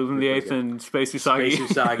go. Lupin the Eighth and Space Usagi.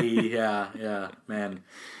 Space Usagi, yeah, man.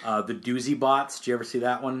 The Doozy Bots. Did you ever see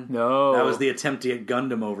that one? No. That was the attempt to get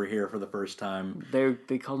Gundam over here for the first time.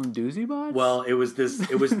 They called them Doozy Bots? Well, it was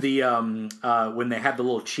the when they had the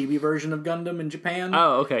little chibi version of Gundam in Japan.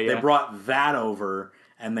 Oh, okay, yeah. They brought that over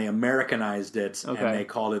and they Americanized it, and they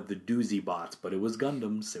called it the Doozy Bots, but it was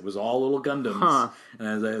Gundams. It was all little Gundams,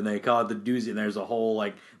 and they call it the Doozy. And there's a whole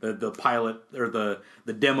like the pilot or the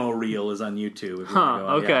demo reel is on YouTube. If you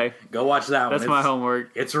want to go, go watch that one. That's my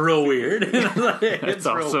homework. It's real weird. That's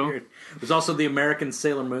awesome. Real weird. There's also the American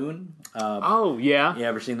Sailor Moon. Yeah. You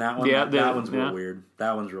ever seen that one? Yeah, that one's real weird.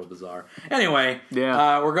 That one's real bizarre. Anyway,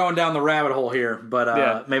 we're going down the rabbit hole here,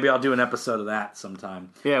 but maybe I'll do an episode of that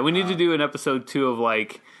sometime. Yeah, we need to do an episode 2 of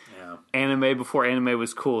like anime before anime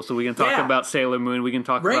was cool, so we can talk about Sailor Moon. We can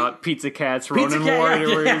talk about Pizza Cats, Ronin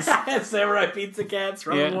Warriors, Samurai Pizza Cats,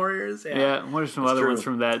 Ronin Warriors. Yeah, what are some other ones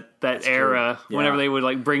from that era? Whenever they would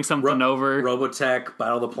like bring something over, Robotech,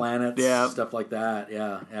 Battle of the Planets, stuff like that.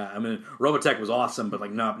 Yeah. I mean, Robotech was awesome, but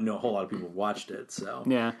like not a whole lot of people watched it. So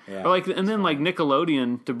or like, and then like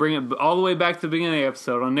Nickelodeon, to bring it all the way back to the beginning of the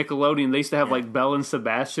episode on Nickelodeon, they used to have like Belle and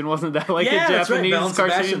Sebastian. Wasn't that like a Japanese Belle and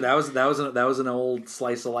cartoon? Sebastian. That was an old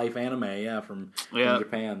slice of life anime. From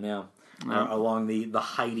Japan, along the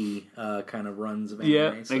Heidi kind of runs of anime.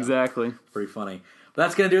 Yeah, so exactly. Pretty funny. But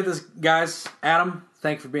that's gonna do it, this guys. Adam,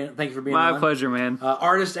 thank you for being my on. Pleasure, man.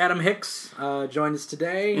 Artist Adam Hicks joined us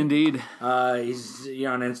today. Indeed. He's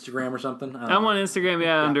on Instagram or something. I'm on Instagram,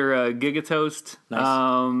 under Gigatoast.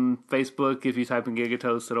 Nice. Facebook, if you type in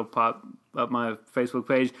Gigatoast, it'll pop up my Facebook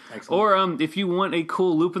page. Excellent. Or if you want a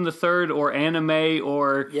cool Lupin the Third or anime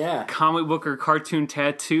or comic book or cartoon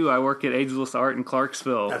tattoo, I work at Ageless Art in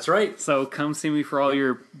Clarksville. That's right. So come see me for all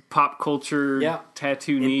your pop culture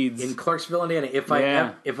tattoo needs in Clarksville, Indiana. If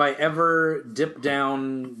I ever dip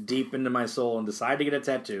down deep into my soul and decide to get a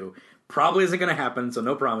tattoo, probably isn't going to happen, so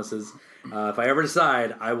no promises. If I ever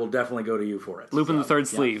decide, I will definitely go to you for it. Lupin the Third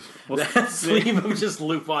sleeve. That sleeve of just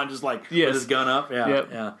Lupin, just like with his gun up.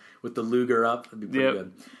 Yeah. With the Luger up. That'd be pretty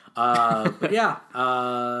good. But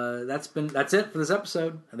that's it for this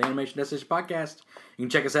episode of the Animation Destination Podcast. You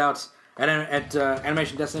can check us out at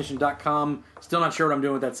animationdestination.com. Still not sure what I'm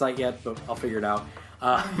doing with that site yet, but I'll figure it out.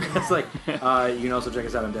 You can also check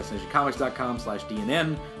us out on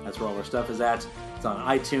destinationcomics.com/DNN. That's where all our stuff is at. It's on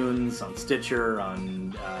iTunes, on Stitcher,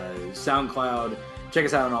 on SoundCloud. Check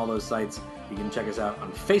us out on all those sites. You can check us out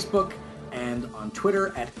on Facebook and on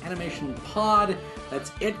Twitter at AnimationPod.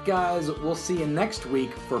 That's it, guys. We'll see you next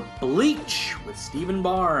week for Bleach with Stephen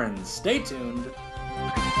Barnes. Stay tuned.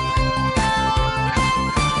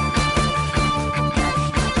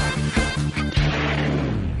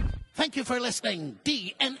 Thank you. you for listening,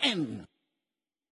 DNN.